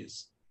topology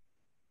is.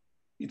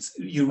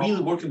 You're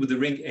really working with the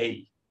ring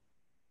A.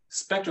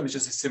 Spectrum is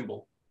just a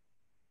symbol.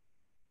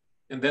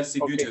 And that's the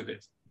beauty of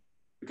it.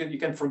 You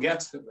can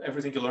forget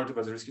everything you learned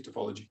about the Zariski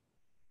topology.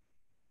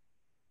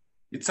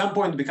 At some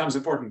point it becomes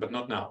important, but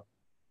not now.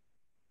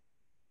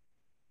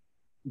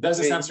 Does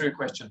this answer your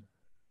question?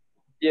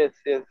 Yes.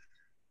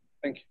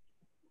 Thank you.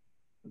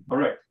 All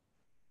right.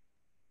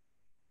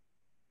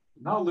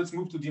 Now let's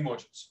move to D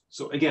modules.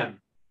 So again,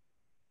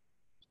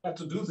 have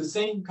to do the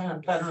same kind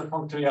of pattern of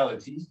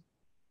punctuality.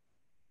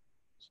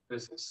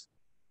 This is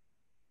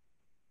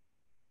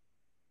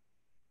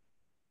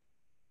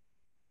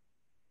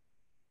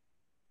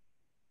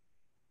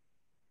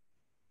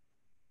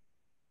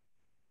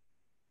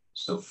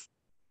so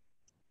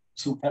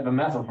we have a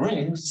map of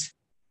rings,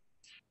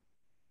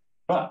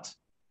 but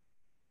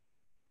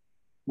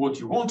what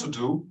you want to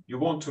do, you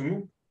want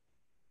to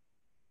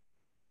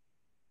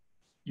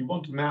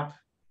map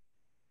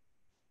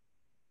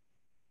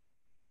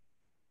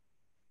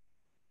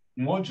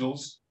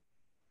modules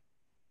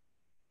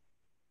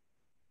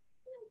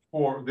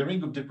for the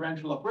ring of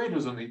differential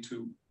operators on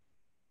A2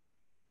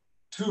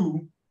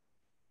 to,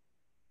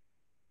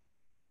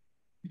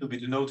 it'll be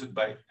denoted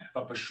by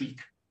F shriek.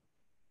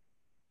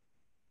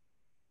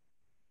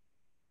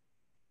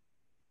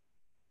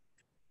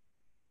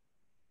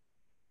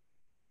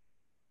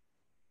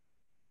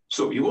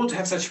 So you want to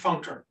have such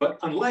functor, but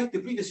unlike the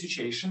previous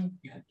situation,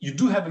 you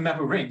do have a map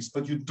of rings,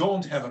 but you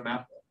don't have a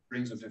map of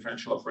rings of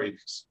differential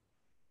operators.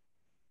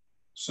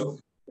 So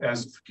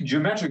as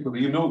geometrically,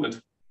 you know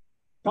that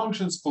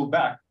functions pull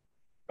back,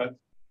 but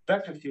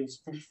vector fields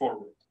push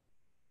forward.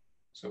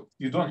 So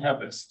you don't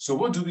have this. So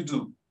what do we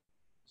do?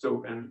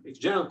 So, and it's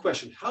a general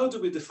question, how do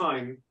we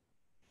define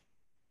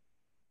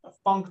a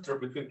functor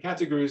between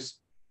categories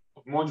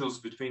of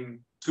modules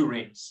between two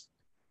rings?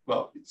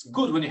 Well, it's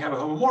good when you have a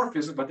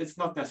homomorphism, but it's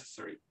not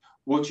necessary.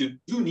 What you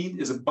do need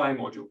is a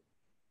bimodule.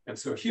 And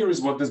so here is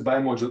what this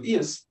bimodule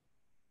is.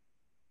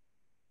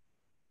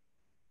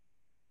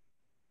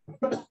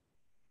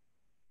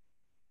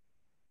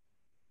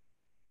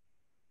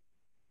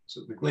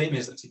 So the claim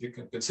is that if you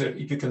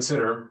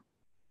consider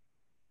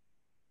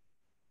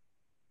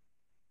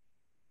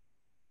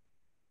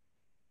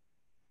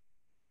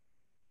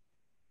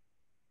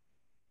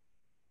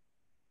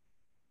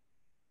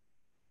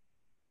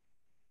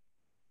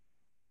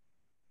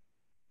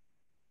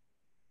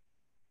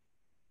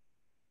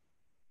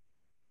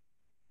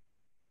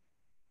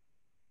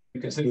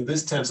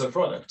this tensor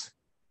product.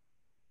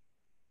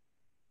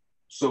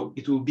 So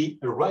it will be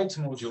a right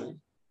module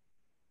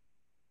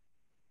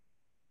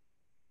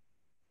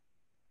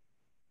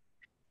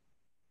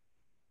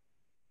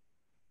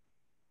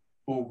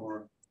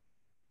over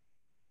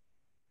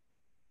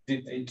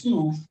div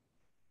A2,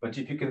 but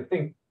if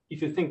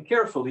you think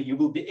carefully, you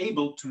will be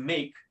able to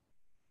make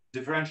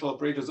differential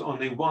operators on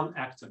A1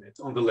 act on it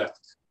on the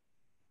left.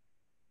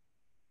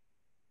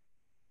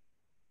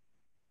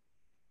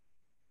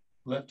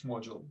 Left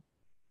module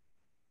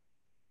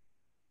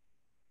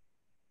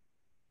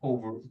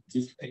over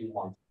div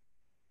A1.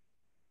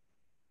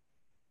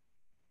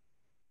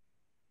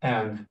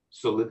 And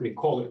so let me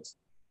call it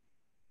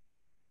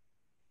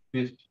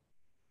div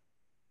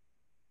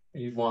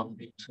A1,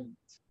 A2.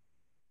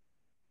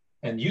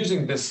 And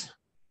using this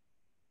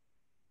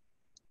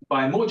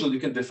bimodule, you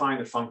can define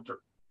a functor.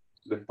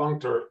 The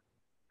functor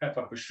f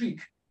of a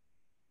shriek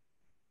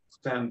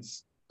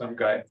sends some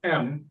guy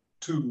M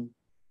to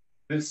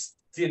this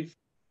div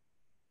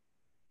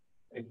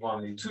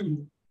A1,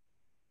 A2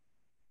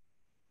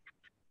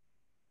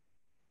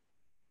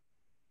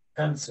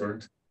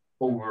 tensored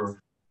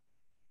over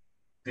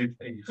div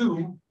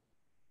A2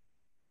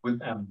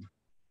 with M.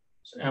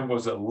 So M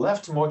was a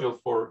left module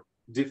for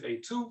div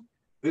A2.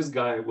 This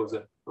guy was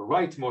a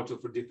right module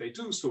for div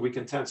A2, so we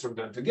can tensor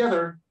them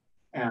together.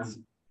 And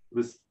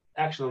this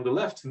action on the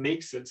left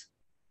makes it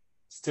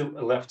still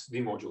a left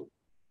D module.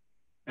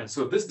 And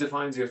so this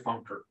defines your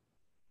functor.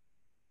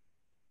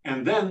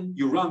 And then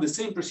you run the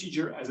same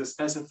procedure as is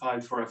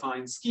specified for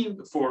affine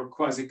scheme for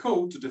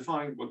quasi-code to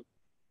define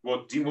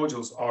what D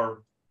modules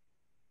are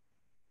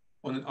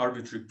on an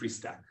arbitrary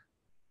pre-stack.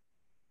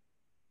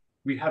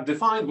 We have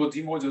defined what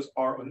D modules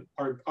are on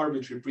our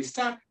arbitrary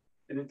pre-stack,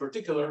 and in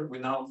particular, we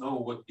now know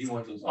what D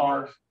modules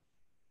are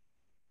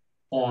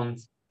on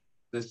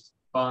this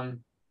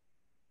fun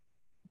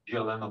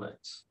GLM of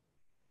X.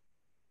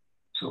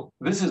 So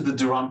this is the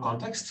Durand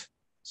context.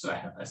 So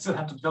I still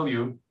have to tell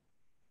you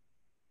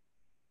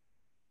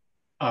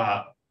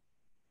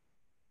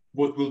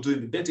what we'll do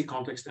in the Betti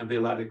context and the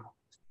Eladi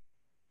context.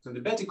 So in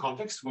the Betti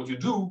context, what you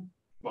do,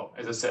 well,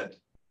 as I said,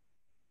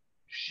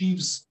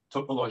 sheaves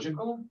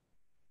topological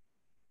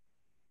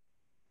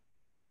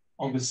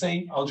on the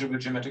same algebra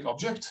geometric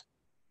object.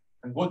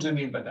 And what do I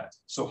mean by that?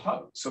 So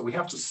we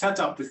have to set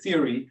up the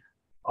theory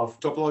of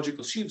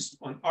topological sheaves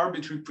on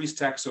arbitrary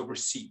pre-stacks over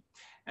C.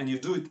 And you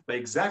do it by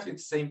exactly the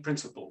same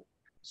principle.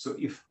 So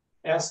if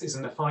S is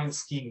an affine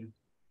scheme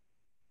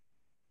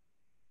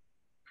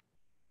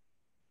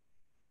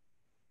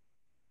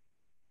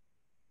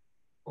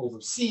over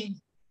C,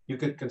 you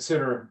could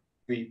consider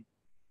the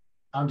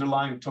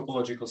underlying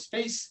topological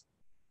space.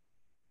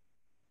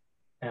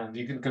 And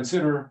you can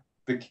consider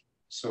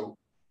so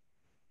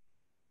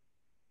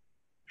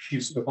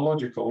sheaves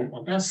topological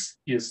on S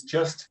is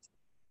just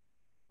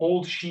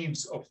all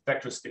sheaves of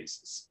vector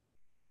spaces.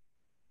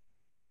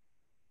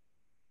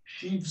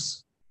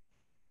 Sheaves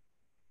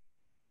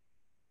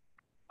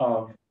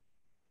of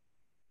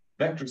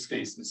vector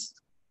spaces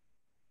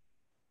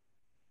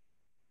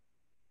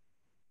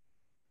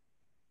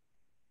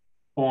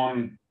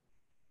on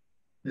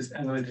this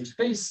analytic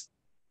space,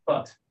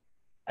 but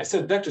I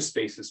said vector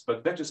spaces,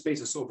 but vector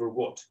spaces over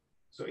what?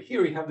 So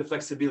here you have the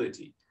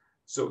flexibility.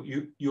 So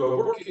you are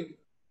working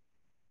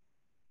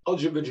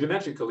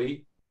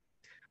geometrically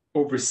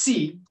over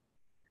C,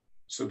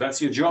 so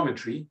that's your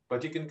geometry,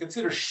 but you can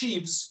consider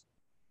sheaves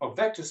of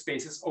vector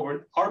spaces over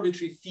an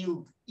arbitrary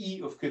field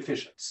E of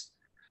coefficients.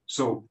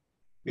 So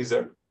these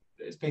are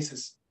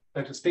spaces,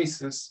 vector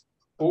spaces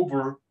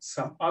over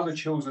some other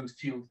chosen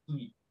field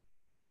E.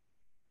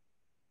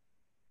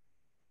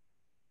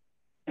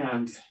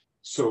 And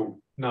so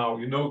now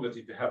you know that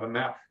if you have a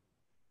map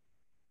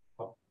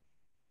of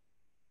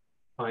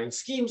fine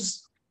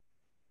schemes,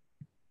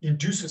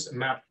 induces a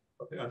map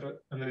of the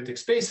analytic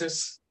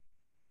spaces.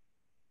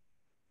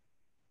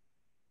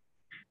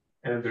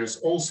 And there's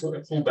also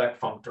a pullback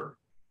functor.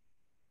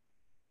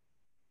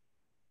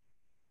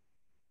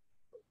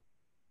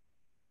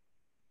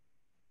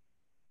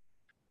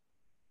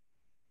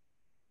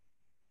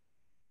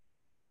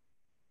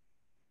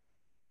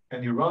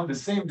 And you run the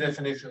same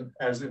definition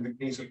as in the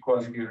case of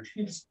quasi-Euler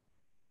sheaves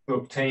to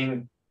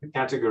obtain the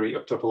category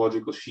of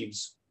topological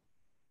sheaves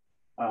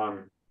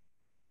on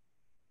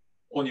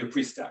your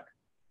pre-stack.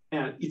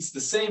 And it's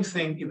the same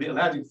thing in the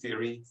L-adic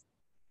theory,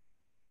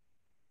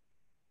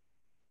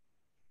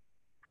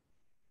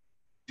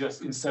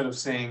 just instead of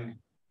saying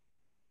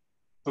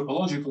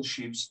topological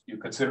sheaves, you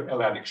consider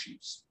L-adic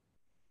sheaves.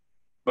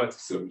 But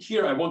so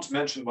here I want to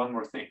mention one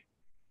more thing.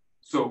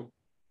 So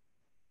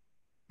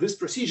this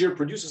procedure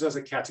produces as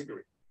a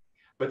category,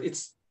 but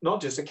it's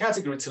not just a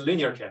category, it's a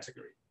linear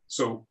category.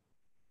 So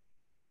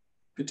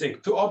if you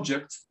take two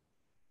objects,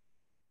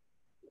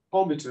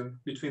 Hamilton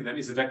between them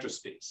is a vector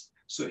space.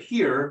 So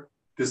here,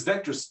 this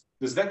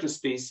vector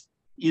space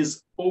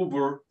is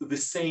over the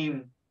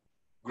same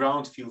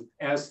ground field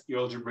as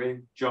your algebraic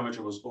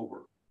geometry was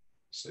over.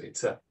 So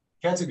it's a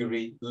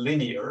category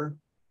linear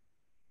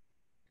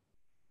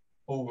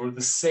over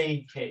the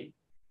same K.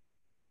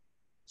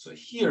 So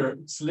here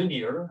it's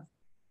linear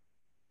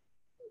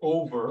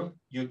over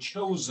your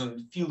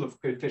chosen field of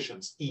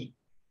coefficients, E.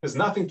 It has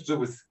nothing to do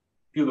with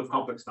field of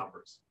complex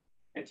numbers.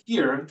 And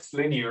here it's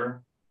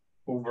linear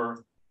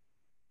over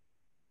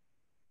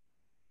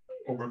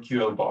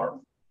QL bar.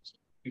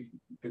 You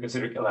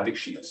consider L-adic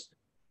sheaves.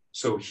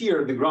 So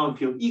here the ground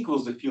field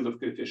equals the field of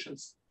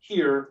coefficients.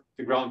 Here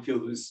the ground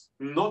field is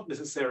not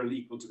necessarily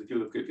equal to the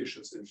field of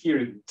coefficients. And here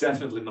it's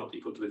definitely not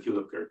equal to the field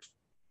of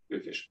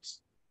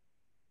coefficients.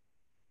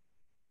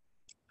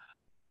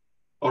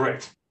 All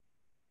right.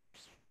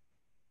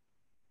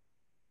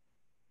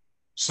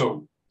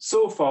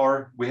 So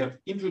far we have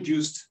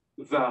introduced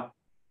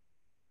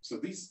so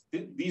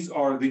these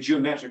are the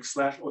geometric /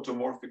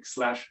 automorphic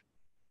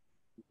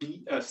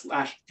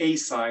 / A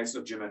sides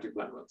of geometric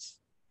Langlands.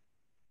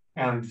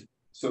 And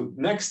so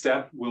next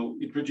step will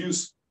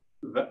introduce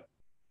the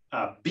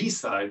B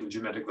side of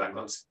geometric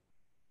Langlands,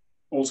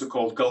 also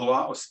called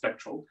Galois or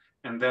spectral.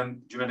 And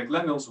then geometric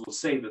Langlands will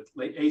say that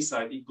A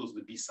side equals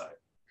the B side.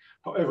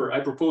 However, I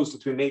propose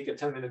that we make a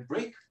 10-minute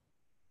break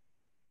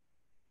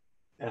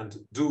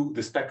and do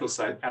the spectral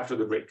side after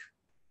the break.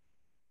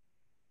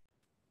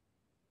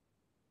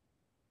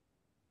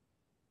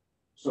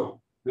 So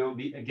there'll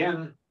be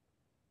again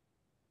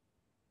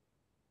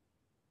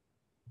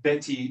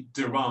Betty,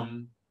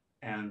 Durham,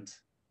 and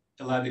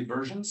L-adic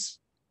versions.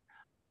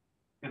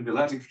 And the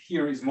L-adic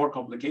here is more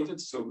complicated,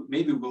 so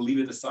maybe we'll leave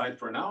it aside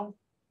for now.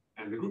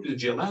 And the group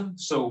is GLN,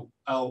 so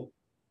I'll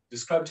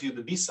describe to you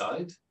the B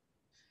side.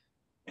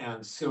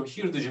 And so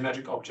here's the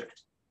geometric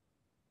object.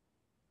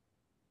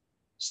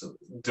 So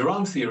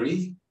Durham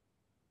theory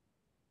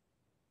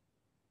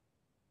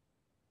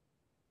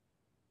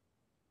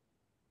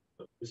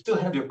you still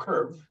have your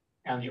curve,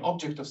 and the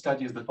object of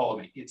study is the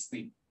following. It's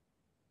the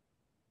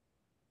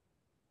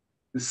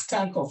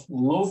stack of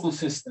local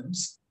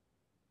systems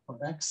of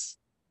X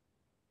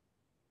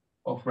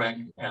of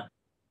rank n.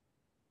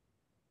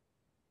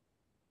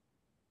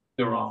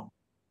 Durham.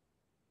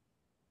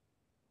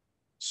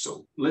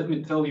 So let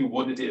me tell you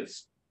what it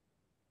is.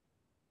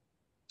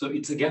 So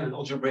it's again an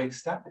algebraic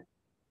stack.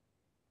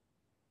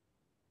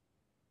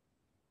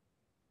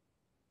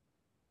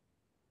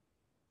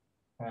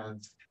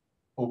 And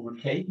over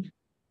K.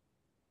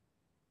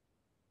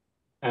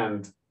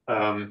 And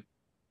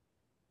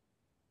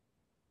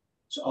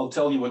so I'll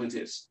tell you what it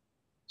is.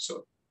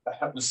 So I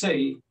have to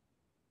say,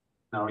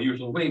 now our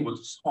usual way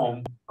was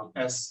home of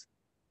S.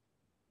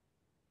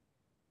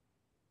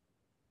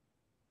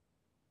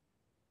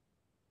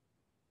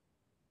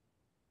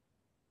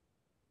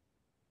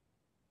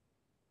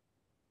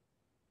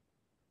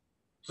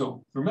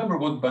 So remember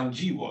what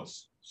Bangee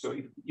was. So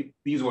if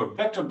these were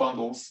vector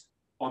bundles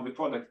on the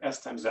product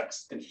S times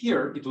X, and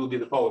here it will be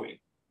the following.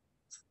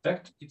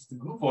 It's the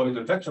group void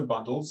of vector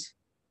bundles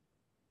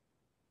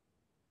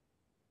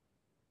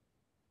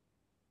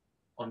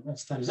on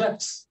S times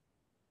X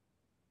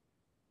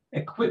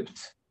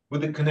equipped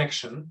with a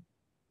connection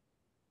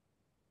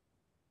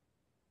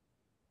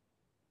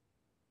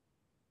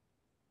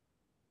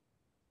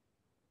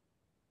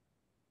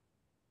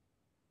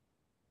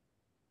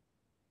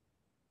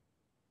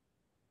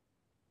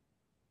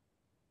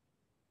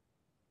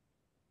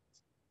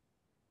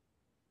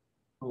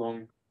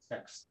along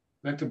X,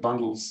 vector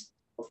bundles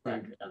of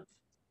rank n.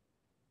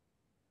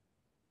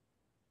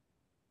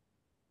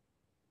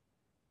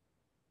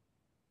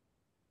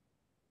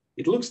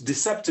 It looks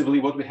deceptively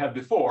what we had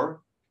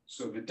before.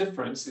 So the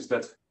difference is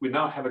that we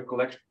now have a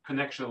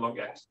connection along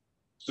X.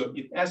 So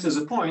if S is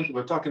a point,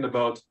 we're talking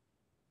about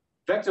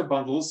vector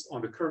bundles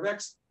on the curve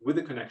X with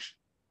a connection.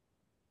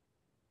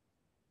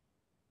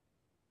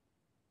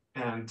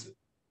 And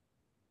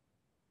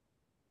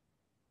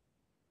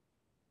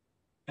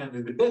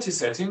in the Betti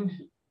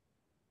setting,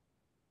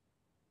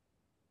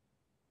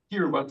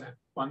 here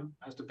one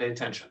has to pay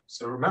attention.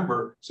 So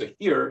remember, so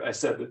here I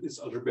said that it's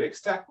algebraic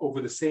stack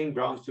over the same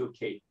ground field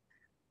K.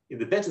 In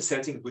the Betti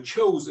setting, we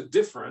chose a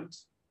different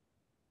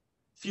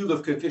field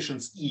of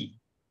coefficients E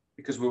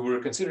because we were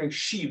considering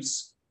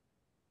sheaves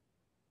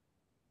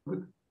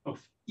of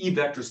E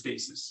vector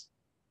spaces.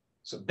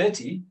 So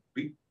Betti,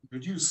 we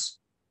reduce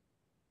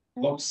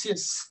log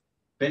cis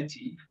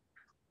Betti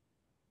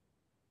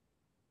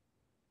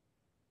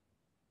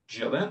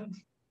GLN,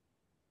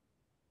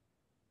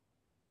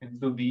 and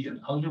it will be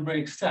an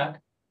algebraic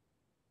stack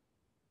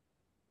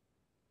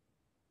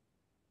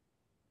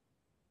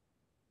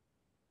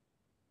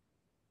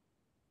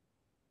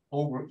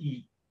over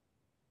E.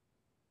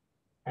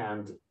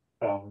 And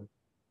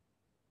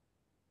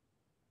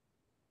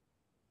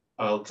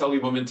I'll tell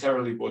you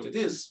momentarily what it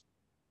is.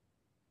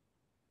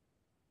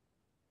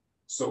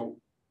 So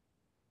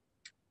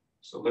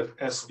let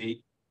S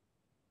be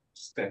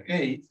stack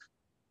A.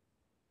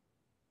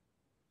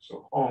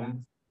 So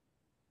home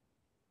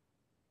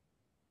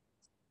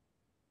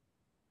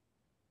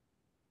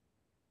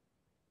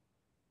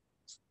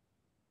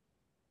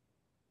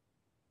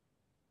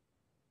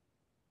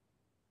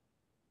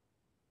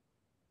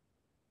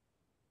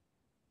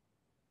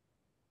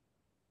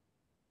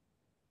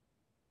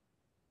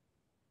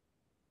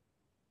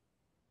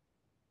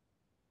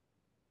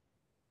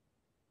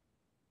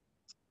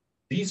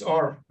these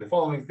are the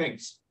following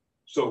things.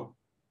 So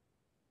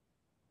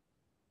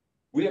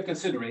we are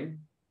considering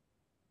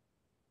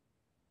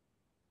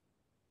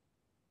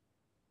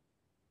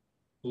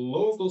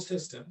local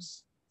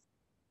systems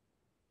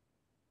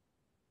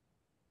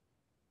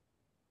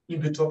in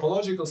the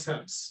topological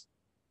sense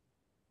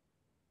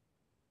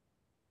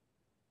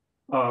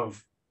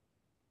of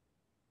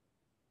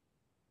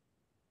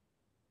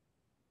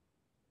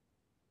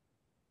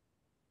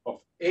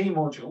A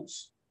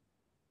modules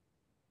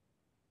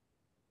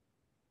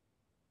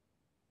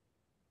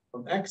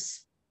from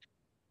X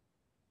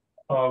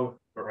of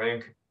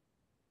rank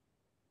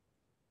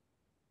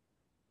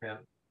n.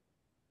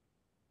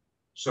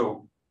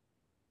 So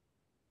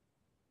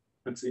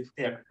let's say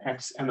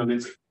X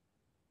analytic.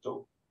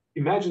 So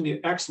imagine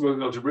the X with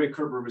an algebraic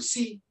curve over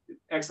C.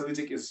 X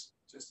analytic is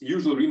just the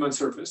usual Riemann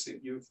surface.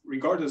 If you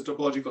regard it as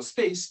topological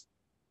space,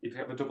 if you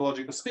have a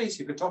topological space,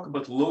 you can talk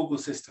about local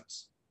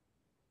systems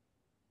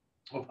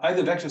of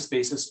either vector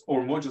spaces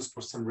or modules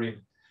for some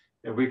Riemann.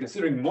 And we're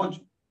considering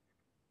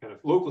kind of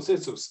local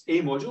systems,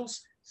 A modules,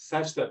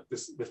 such that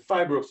the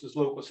fiber of this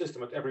local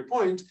system at every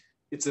point,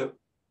 it's a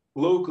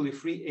locally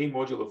free A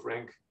module of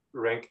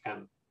rank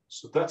n.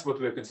 So that's what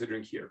we're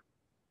considering here.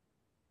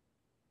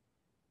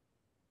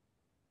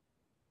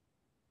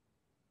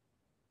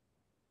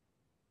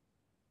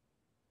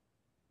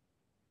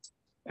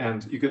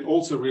 And you can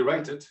also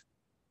rewrite it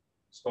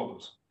as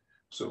follows.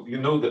 So you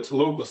know that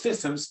local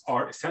systems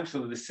are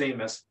essentially the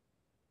same as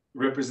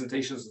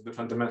representations of the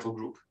fundamental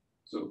group.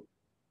 So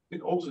you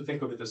can also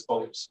think of it as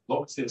follows.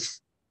 Log cis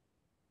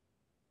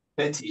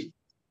Betti.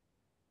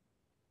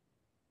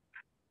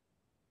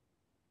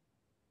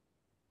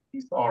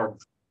 These are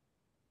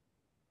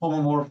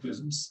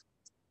homomorphisms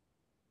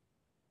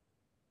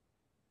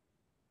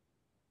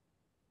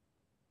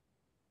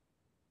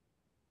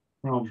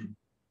from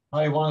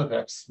I1 of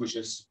X, which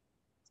is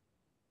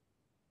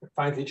a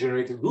finitely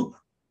generated group,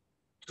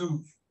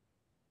 to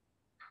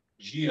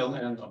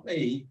GLN of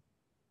A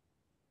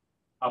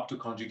up to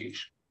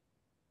conjugation.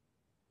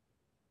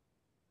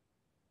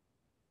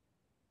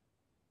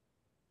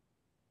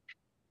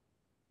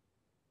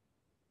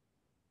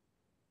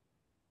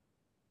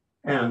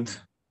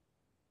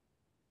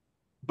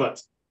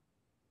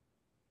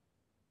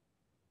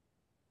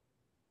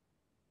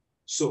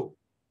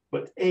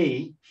 But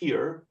A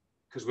here,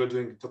 because we're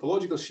doing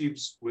topological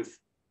sheaves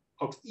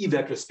of E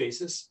vector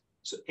spaces,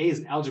 so A is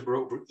an algebra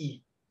over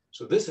E.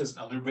 So this is an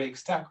algebraic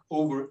stack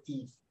over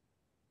E.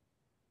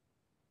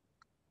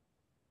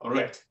 All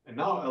right, and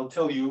now I'll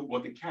tell you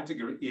what the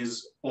category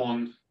is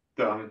on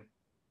the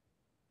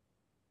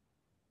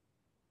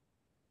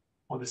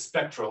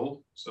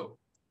spectral. So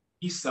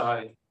E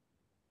psi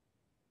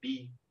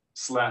B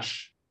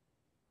slash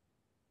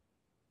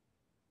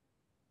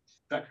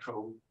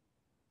spectral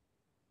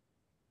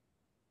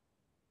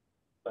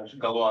slash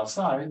Galois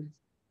side.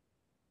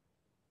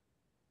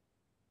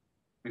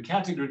 The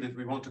category that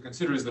we want to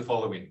consider is the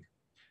following.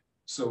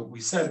 So we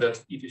said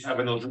that if you have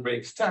an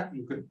algebraic stack,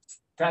 you could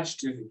attach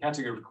to the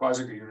category of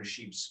quasi-coherent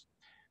sheaves.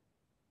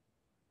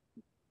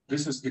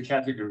 This is the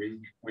category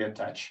we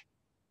attach.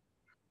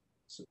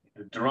 So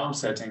in the Durand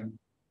setting,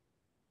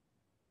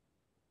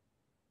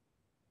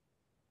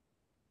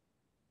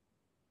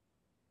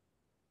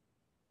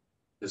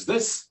 is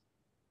this.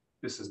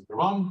 This is the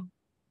ROM.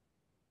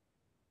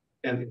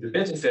 And in the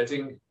Betty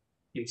setting,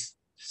 it's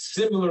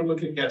similar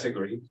looking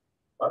category,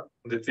 but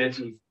the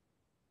Betty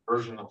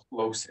version of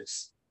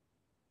low-cis.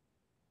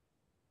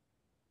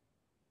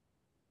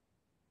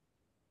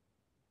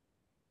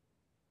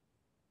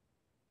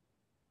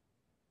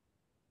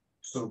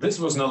 So this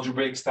was an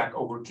algebraic stack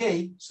over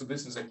K. So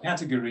this is a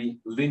category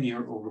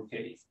linear over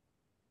K.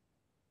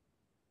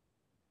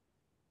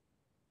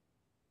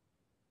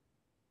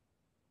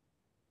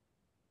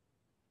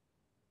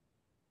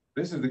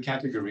 This is the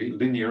category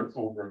linear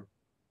over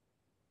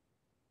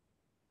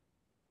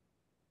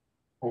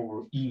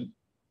E.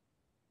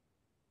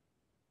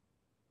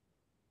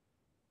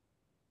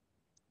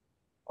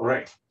 All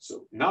right,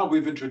 so now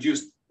we've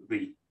introduced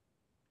the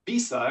B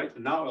side,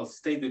 and now I'll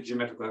state the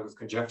geometric Langlands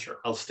conjecture.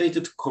 I'll state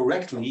it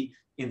correctly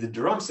in the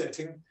de Rham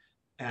setting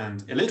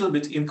and a little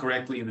bit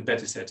incorrectly in the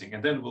Betty setting,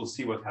 and then we'll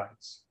see what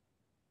happens.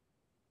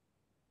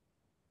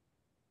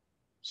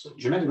 So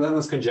geometric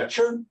Langlands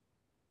conjecture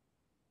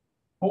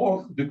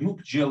for the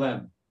group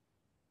GLM.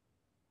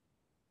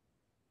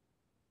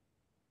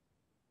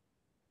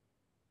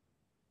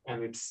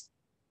 And it's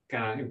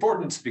kind of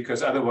important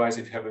because otherwise,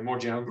 if you have a more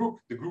general group,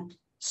 the group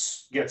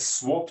gets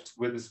swapped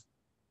with this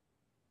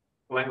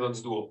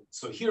Langlands dual.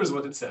 So here's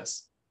what it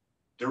says.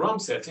 The ROM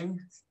setting,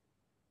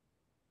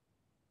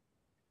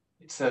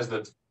 it says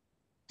that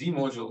D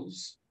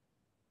modules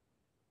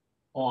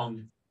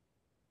on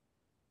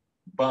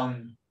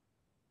BAN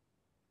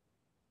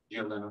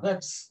GLN of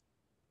X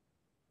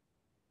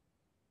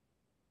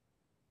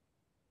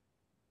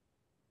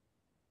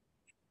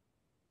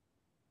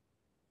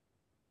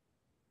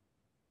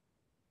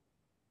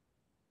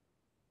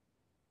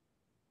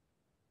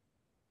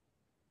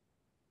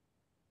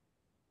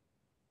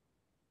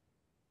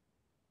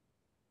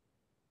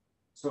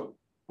So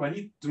I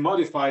need to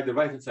modify the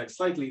right-hand side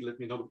slightly. Let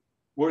me not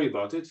worry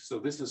about it. So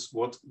this is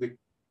what the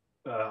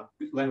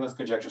Langlands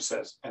conjecture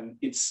says, and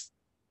it's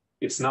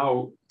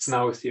now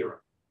a theorem.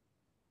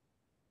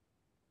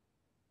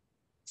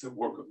 It's a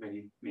work of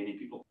many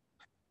people.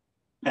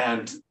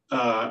 And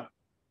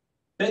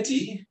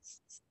Betty,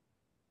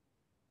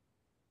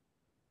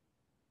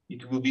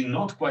 it will be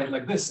not quite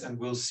like this, and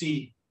we'll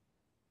see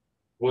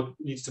what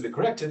needs to be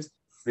corrected.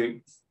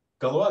 The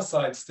Galois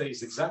side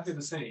stays exactly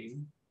the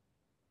same.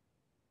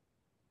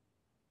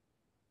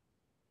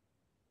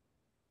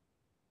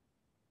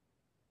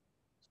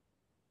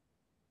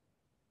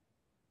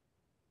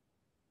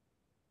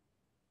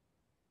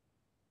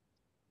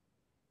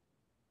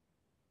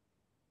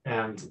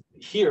 And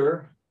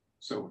here,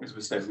 so as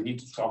we said, we need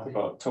to talk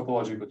about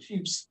topological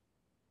heaps.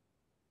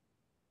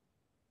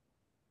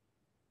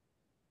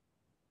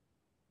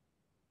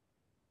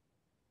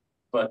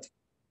 But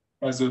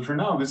as for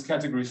now, this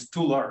category is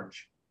too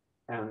large.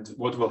 And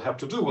what we'll have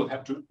to do, we'll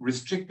have to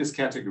restrict this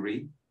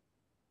category,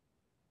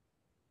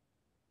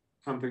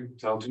 something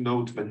I'll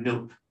denote by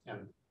nilp,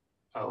 and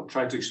I'll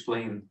try to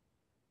explain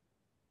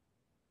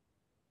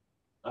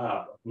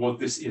what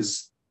this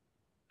is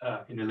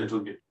in a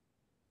little bit.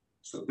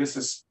 So this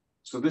is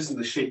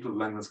the shape of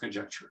Langlands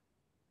conjecture.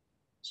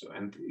 So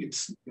and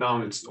it's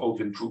all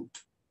been proved.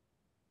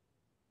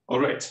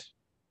 All right.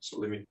 So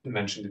let me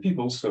mention the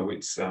people. So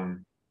it's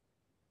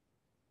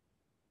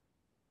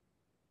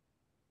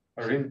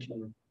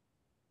Arinkin,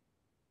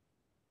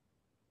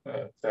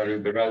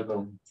 Dario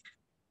Beraldo,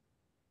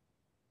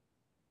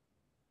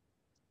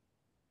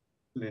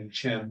 Lin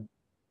Chen,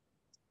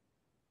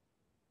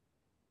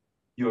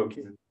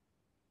 Joachim,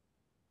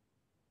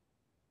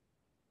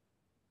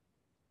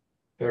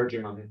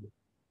 Bergman,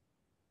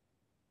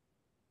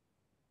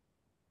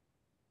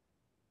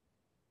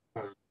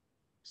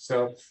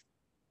 Self,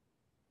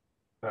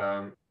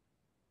 Lin.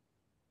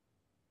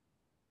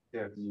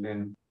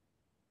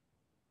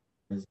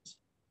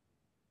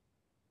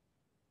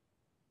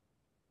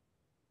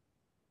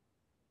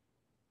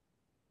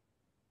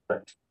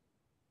 Right.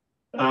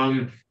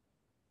 All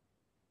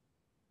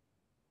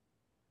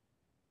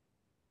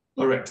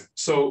right.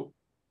 So,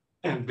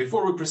 and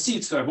before we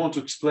proceed, so I want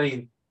to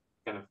explain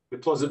kind of the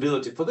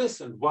plausibility for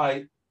this and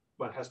why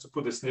one has to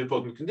put this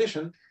nilpotent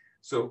condition.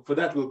 So for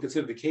that, we'll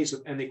consider the case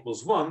of n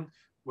equals 1,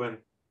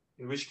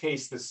 in which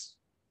case this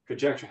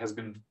conjecture has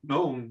been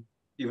known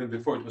even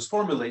before it was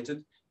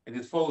formulated, and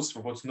it follows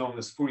from what's known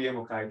as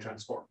Fourier-Mukai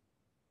transform.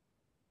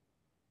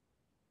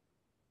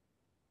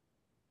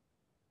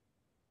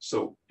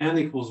 So n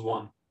equals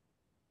 1.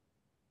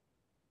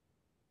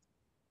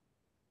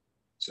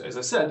 So as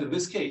I said, in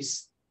this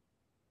case,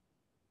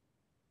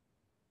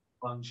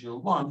 1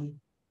 GL1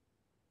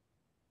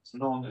 is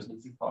known as the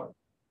Z-part.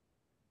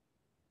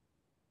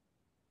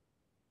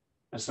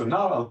 And so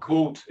now I'll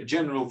quote a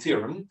general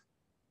theorem.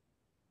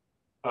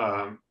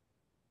 It's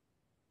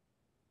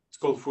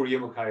called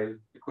Fourier-Mukai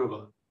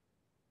equivalent.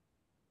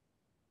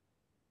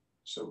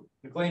 So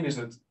the claim is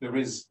that there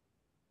is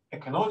a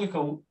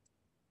canonical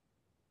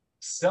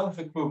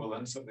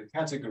self-equivalence of the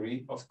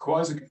category of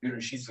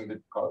quasi-coherent sheets of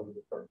the cardinal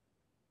curve.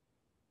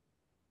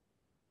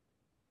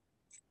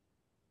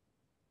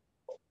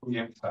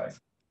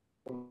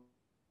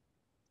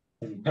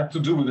 And have to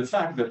do with the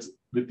fact that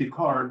the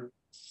Picard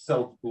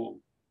self-pool.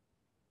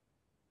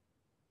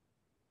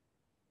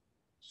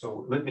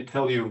 So let me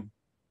tell you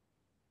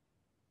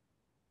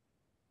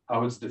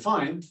how it's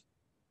defined.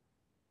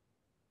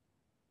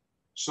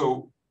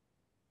 So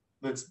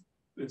let's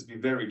be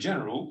very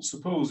general.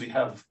 Suppose we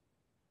have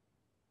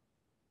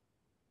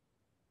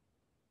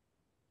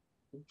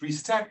a free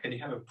stack and you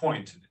have a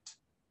point in it.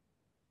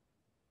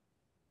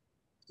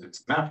 So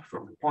it's mapped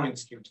from the point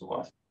scheme to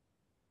what?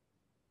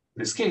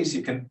 In this case,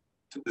 you can,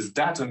 to this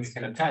datum, you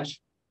can attach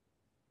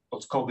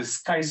what's called the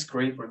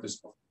skyscraper at this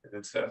point. And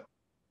it's a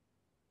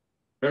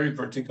very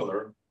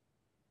particular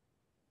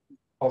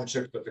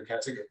object of the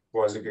category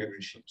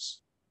Gaitsgory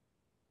shapes.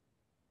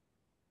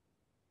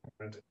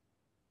 And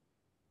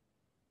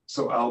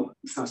so I'll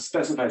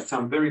specify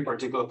some very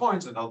particular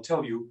points and I'll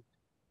tell you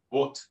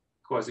what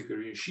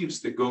Gaitsgory shapes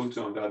they go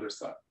to on the other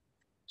side.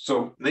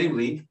 So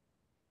namely,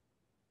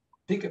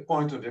 pick a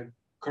point of the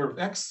curve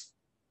X.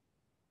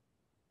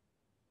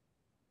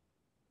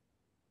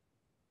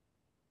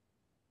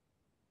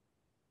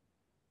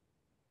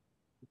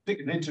 Pick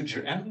an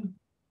integer n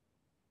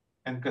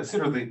and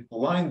consider the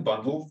line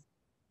bundle.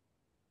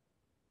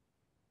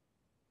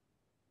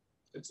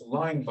 It's a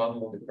line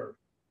bundle on the curve.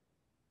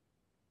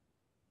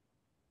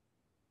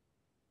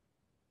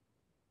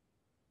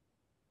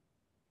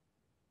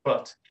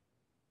 But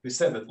we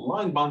said that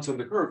line bundles on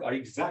the curve are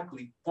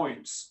exactly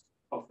points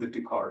of the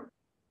Picard.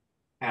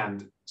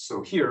 And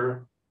so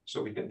here,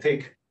 so we can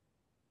take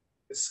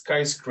a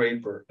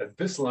skyscraper at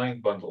this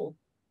line bundle.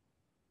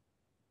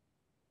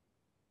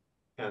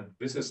 And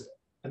this is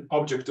an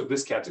object of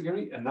this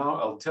category. And now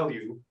I'll tell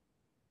you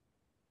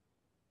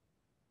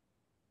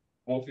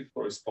what it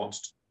corresponds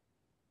to.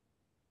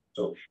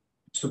 So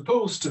it's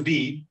supposed to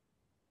be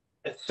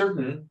a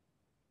certain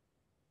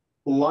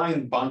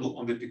line bundle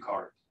on the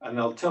Picard. And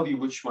I'll tell you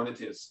which one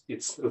it is.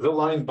 It's the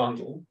line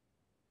bundle.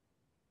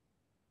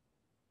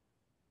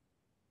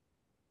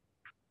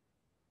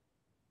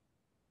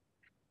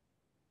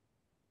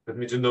 Let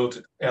me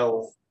denote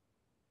L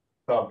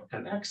sub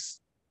and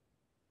X,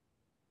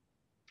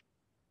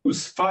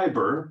 whose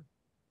fiber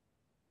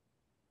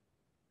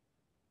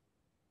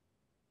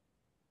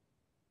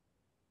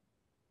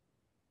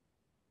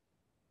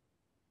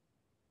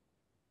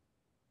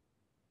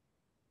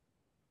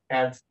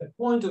at a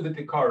point of the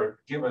Picard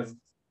given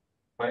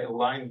by a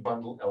line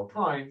bundle L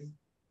prime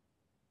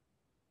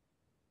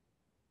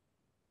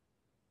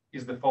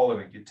is the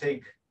following. You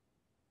take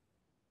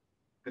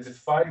the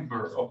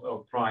fiber of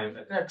L prime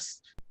at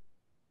X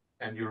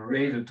and you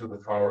raise it to the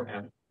power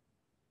n.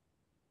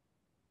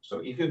 So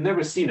if you've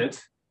never seen it,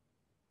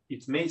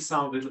 it may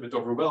sound a little bit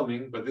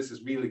overwhelming, but this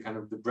is really kind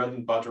of the bread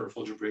and butter of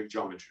algebraic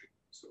geometry.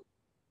 So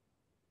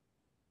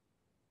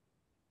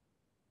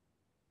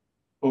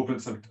open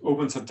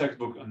some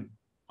textbook on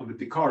the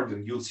Picard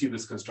and you'll see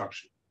this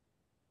construction.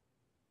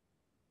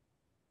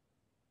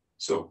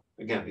 So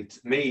again, it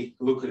may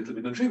look a little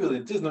bit non-trivial.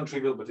 It is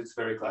non-trivial, but it's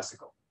very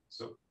classical.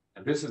 So,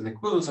 and this is an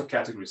equivalence of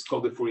categories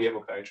called the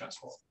Fourier-Mukai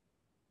transform.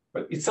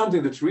 But it's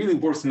something that's really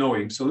worth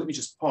knowing. So let me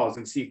just pause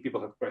and see if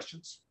people have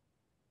questions.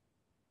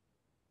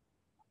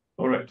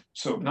 All right,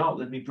 so now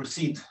let me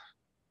proceed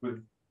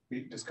with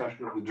the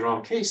discussion of the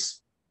drawn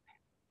case.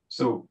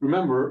 So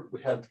remember,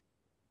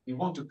 we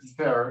want to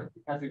compare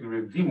the category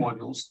of D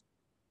modules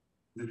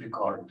with the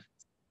Picard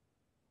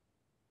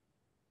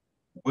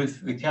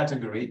with the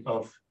category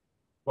of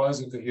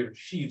quasi-coherent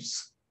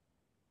sheaves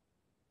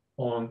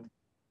on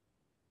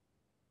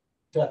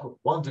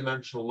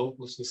one-dimensional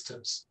local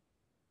systems.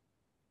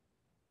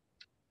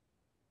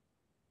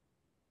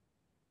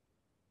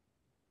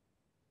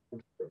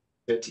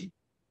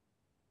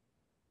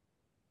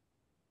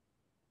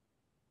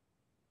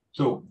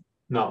 So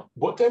now,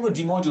 whatever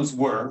D modules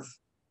were,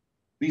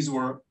 these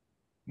were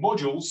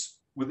modules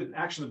with an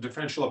action of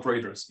differential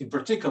operators. In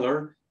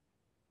particular,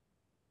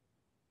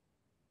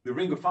 the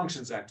ring of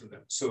functions act on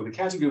them. So the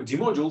category of D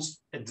modules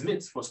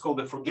admits what's called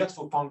the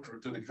forgetful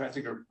functor to the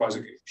category of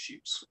quasi-coherent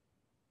sheaves.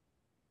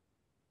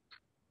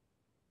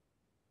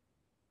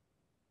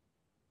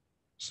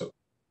 So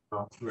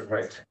now we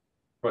write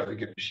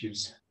quasi-coherent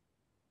sheaves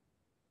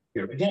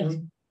here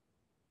again.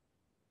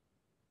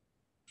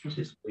 This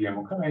is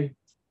Fourier-Mukai.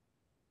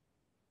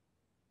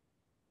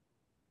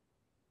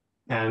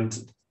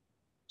 And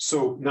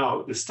so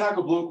now the stack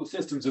of local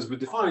systems as we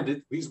defined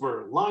it, these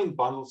were line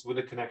bundles with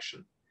a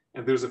connection.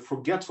 And there's a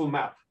forgetful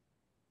map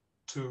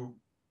to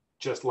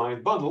just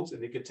line bundles,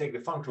 and you can take the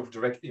functor of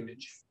direct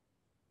image.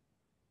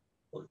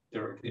 Or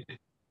direct image.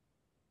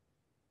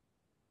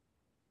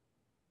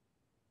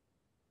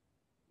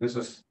 This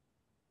is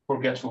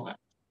forgetful map.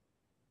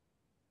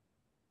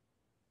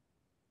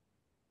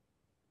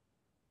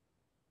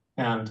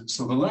 And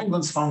so the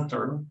Langlands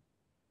functor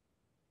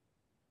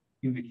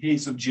in the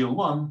case of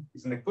GL1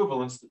 is an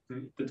equivalence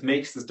that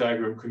makes this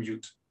diagram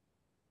commute.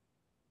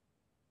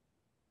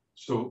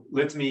 So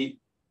let me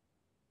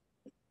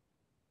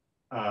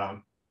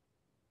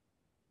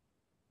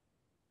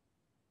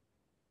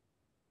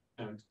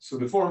And so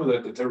the formula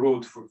that I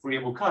wrote for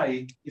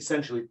Mukai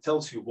essentially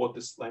tells you what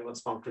this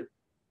Langlands functor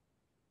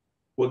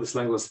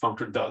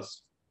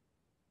does.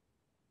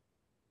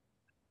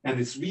 And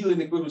it's really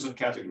an equivalence of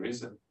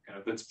categories, and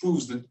that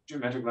proves the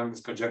geometric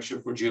Langlands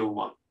conjecture for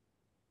GL1.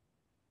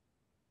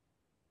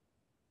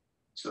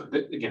 So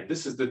again,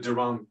 this is the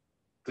Durand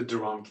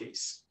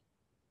case.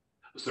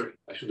 Oh, sorry,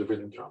 I should have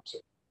written Durand.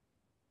 Sorry.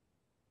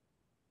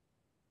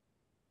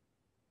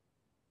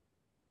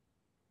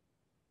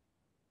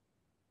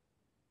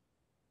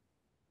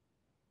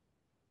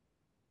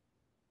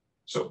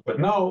 So, but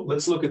now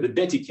let's look at the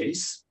Betti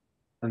case,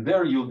 and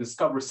there you'll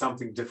discover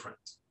something different.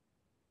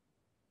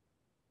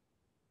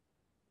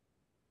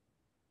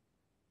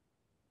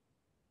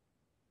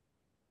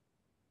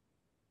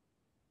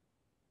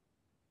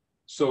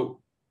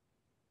 So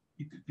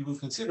you will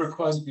consider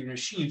quasi-linear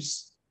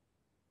sheaves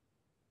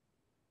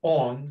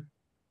on,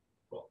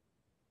 well,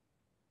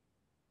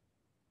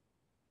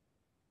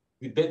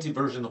 the Betti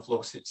version of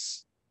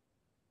log-6.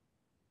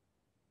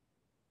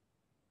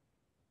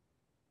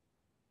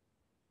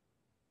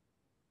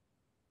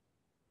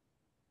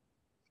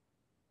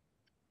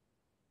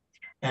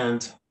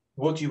 And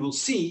what you will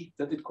see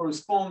that it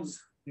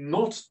corresponds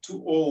not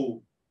to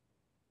all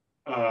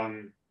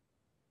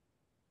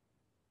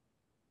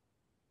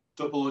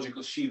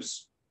topological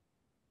sheaves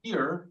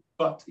here,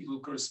 but it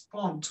will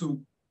correspond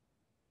to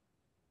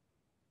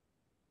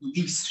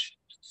these sheaves.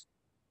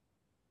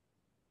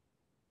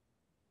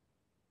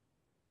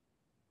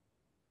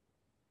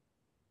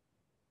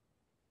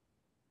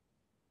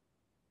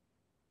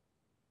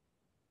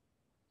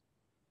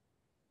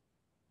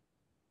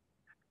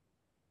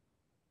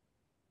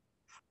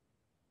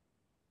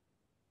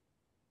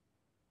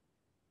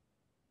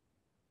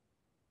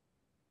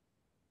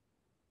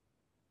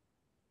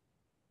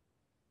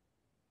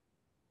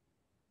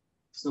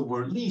 So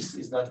where least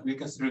is that we're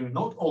considering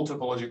not all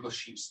topological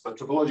sheaves, but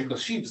topological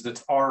sheaves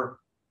that are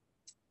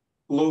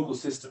local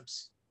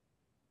systems.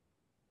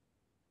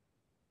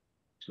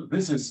 So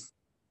this is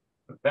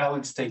a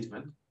valid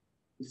statement.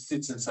 It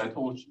sits inside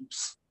all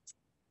sheaves.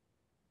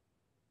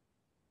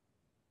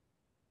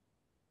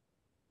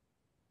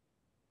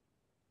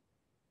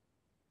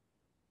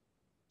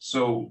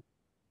 So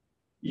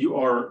you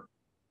are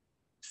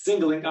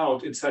singling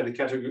out inside the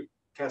category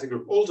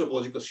of all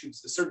topological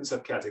sheaves a certain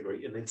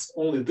subcategory, and it's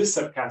only this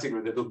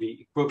subcategory that will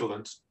be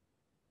equivalent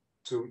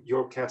to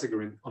your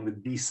category on the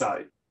B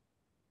side.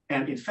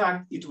 And in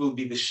fact, it will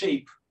be the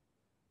shape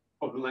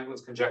of the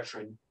Langlands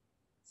conjecture in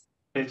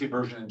Betti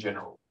version in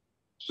general.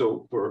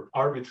 So for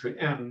arbitrary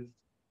n,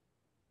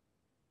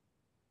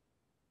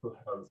 we'll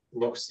have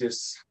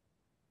log-6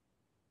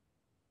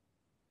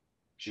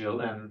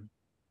 GLN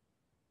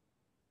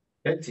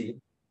Betti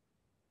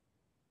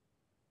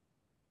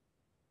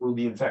will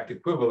be in fact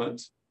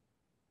equivalent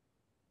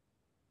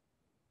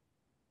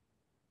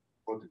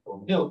for the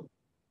nil.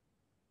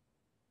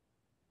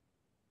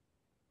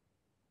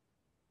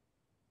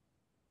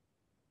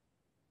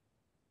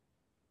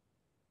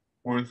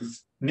 Where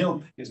this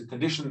nil is a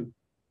condition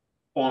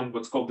on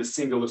what's called the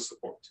singular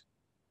support.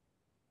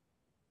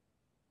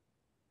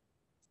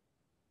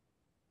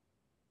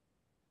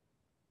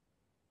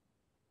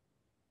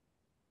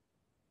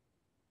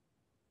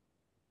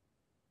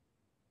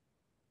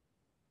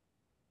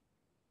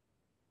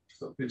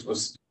 So it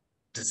was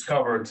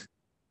discovered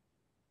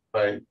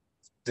by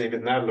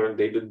David Nadler and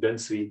David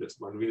Bensey that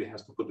one really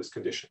has to put this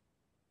condition.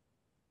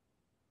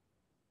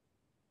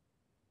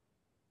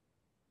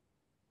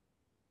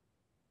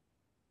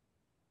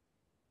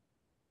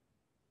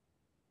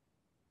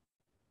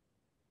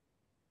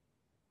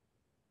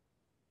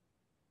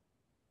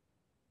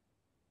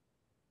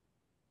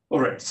 All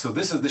right, so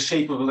this is the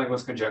shape of the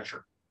Langlands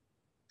conjecture.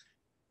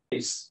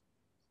 Case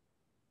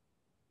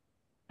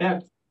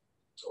F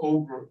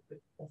over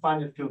a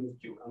finite field of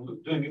Q. I'm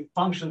doing a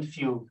function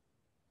field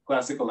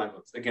classical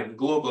Langlands, again,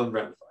 global and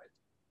ramified.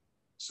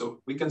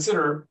 So we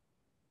consider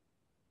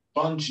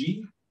bond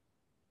G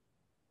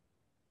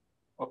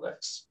of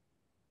X.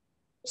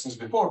 This is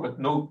before, but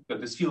note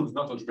that this field is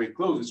not algebraic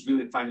closed, it's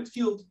really a finite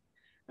field.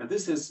 And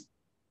this is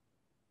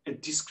a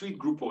discrete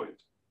groupoid.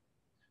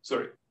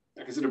 Sorry,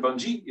 I consider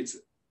bond G, it's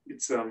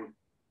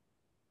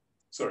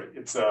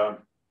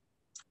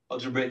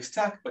algebraic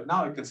stack, but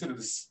now I consider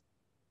this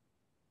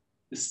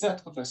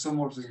set of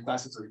isomorphism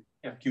classes of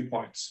FQ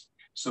points.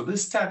 So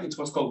this stack is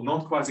what's called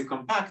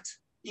non-quasi-compact.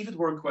 If it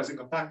were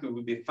quasi-compact, it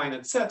would be a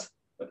finite set,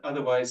 but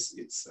otherwise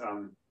it's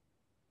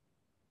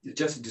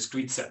just a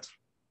discrete set.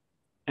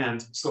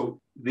 And so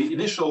the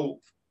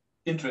initial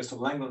interest of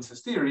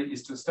Langlands' theory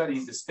is to study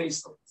the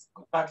space of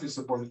compactly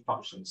supported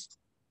functions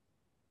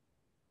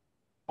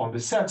on the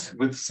set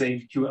with,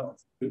 say, QL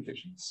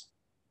coefficients.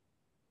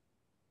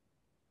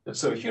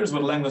 So here's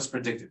what Langlands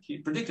predicted. He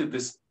predicted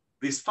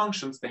these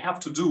functions, they have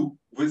to do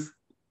with,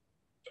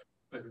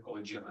 let me call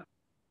it GLN,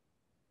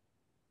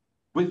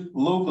 with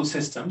local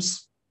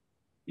systems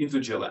into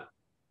GLN.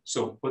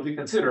 So what we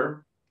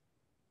consider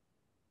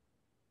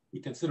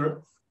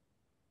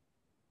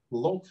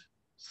log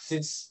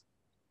cis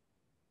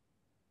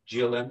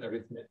GLN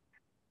arithmetic.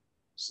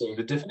 So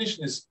the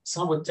definition is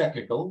somewhat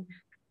technical.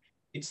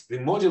 It's the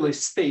modular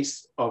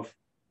space of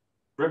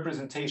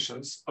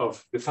representations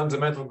of the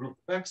fundamental group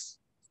of X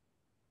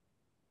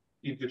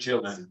into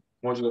GLN,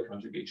 modular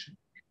conjugation.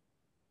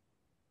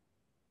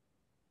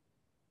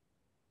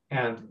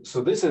 And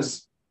so this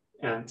is,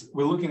 and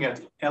we're looking at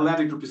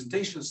L-adic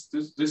representations.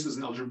 This is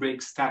an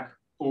algebraic stack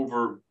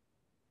over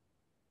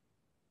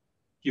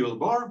QL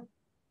bar.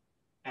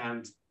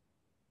 And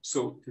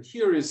so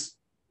here is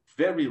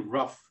very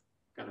rough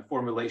kind of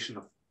formulation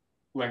of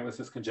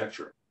Langlands'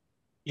 conjecture.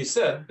 He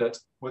said that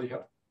what you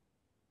have,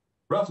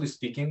 roughly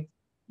speaking,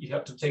 you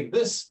have to take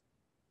this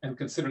and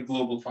consider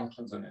global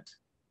functions in it.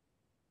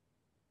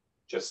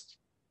 Just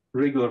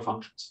regular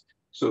functions.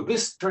 So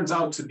this turns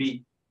out to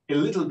be a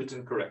little bit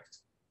incorrect.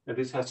 And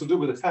this has to do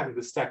with the fact that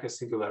the stack has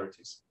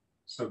singularities.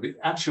 So the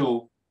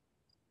actual,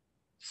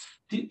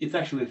 it's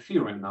actually a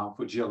theorem now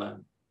for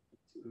GLN.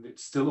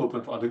 It's still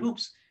open for other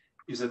groups,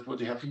 is that what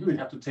you have to do, you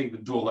have to take the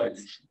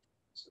dualization.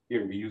 So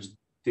here we use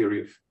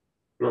theory of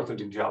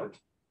Rothending duality.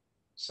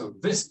 So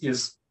this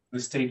is the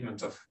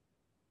statement of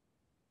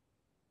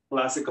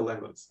classical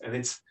Langlands. And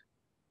it's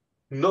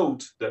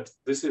note that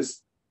this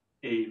is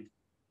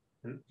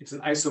it's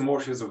an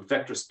isomorphism of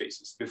vector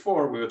spaces.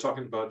 Before we were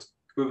talking about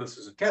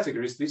equivalences of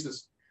categories. This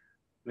is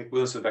an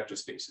equivalence of vector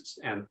spaces.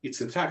 And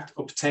it's in fact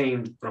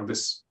obtained from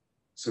this.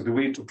 So the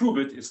way to prove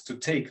it is to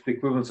take the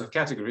equivalence of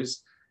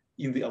categories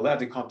in the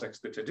L-adic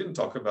context that I didn't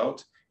talk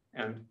about,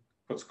 and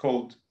what's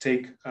called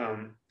take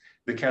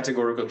the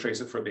categorical trace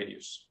of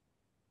Frobenius.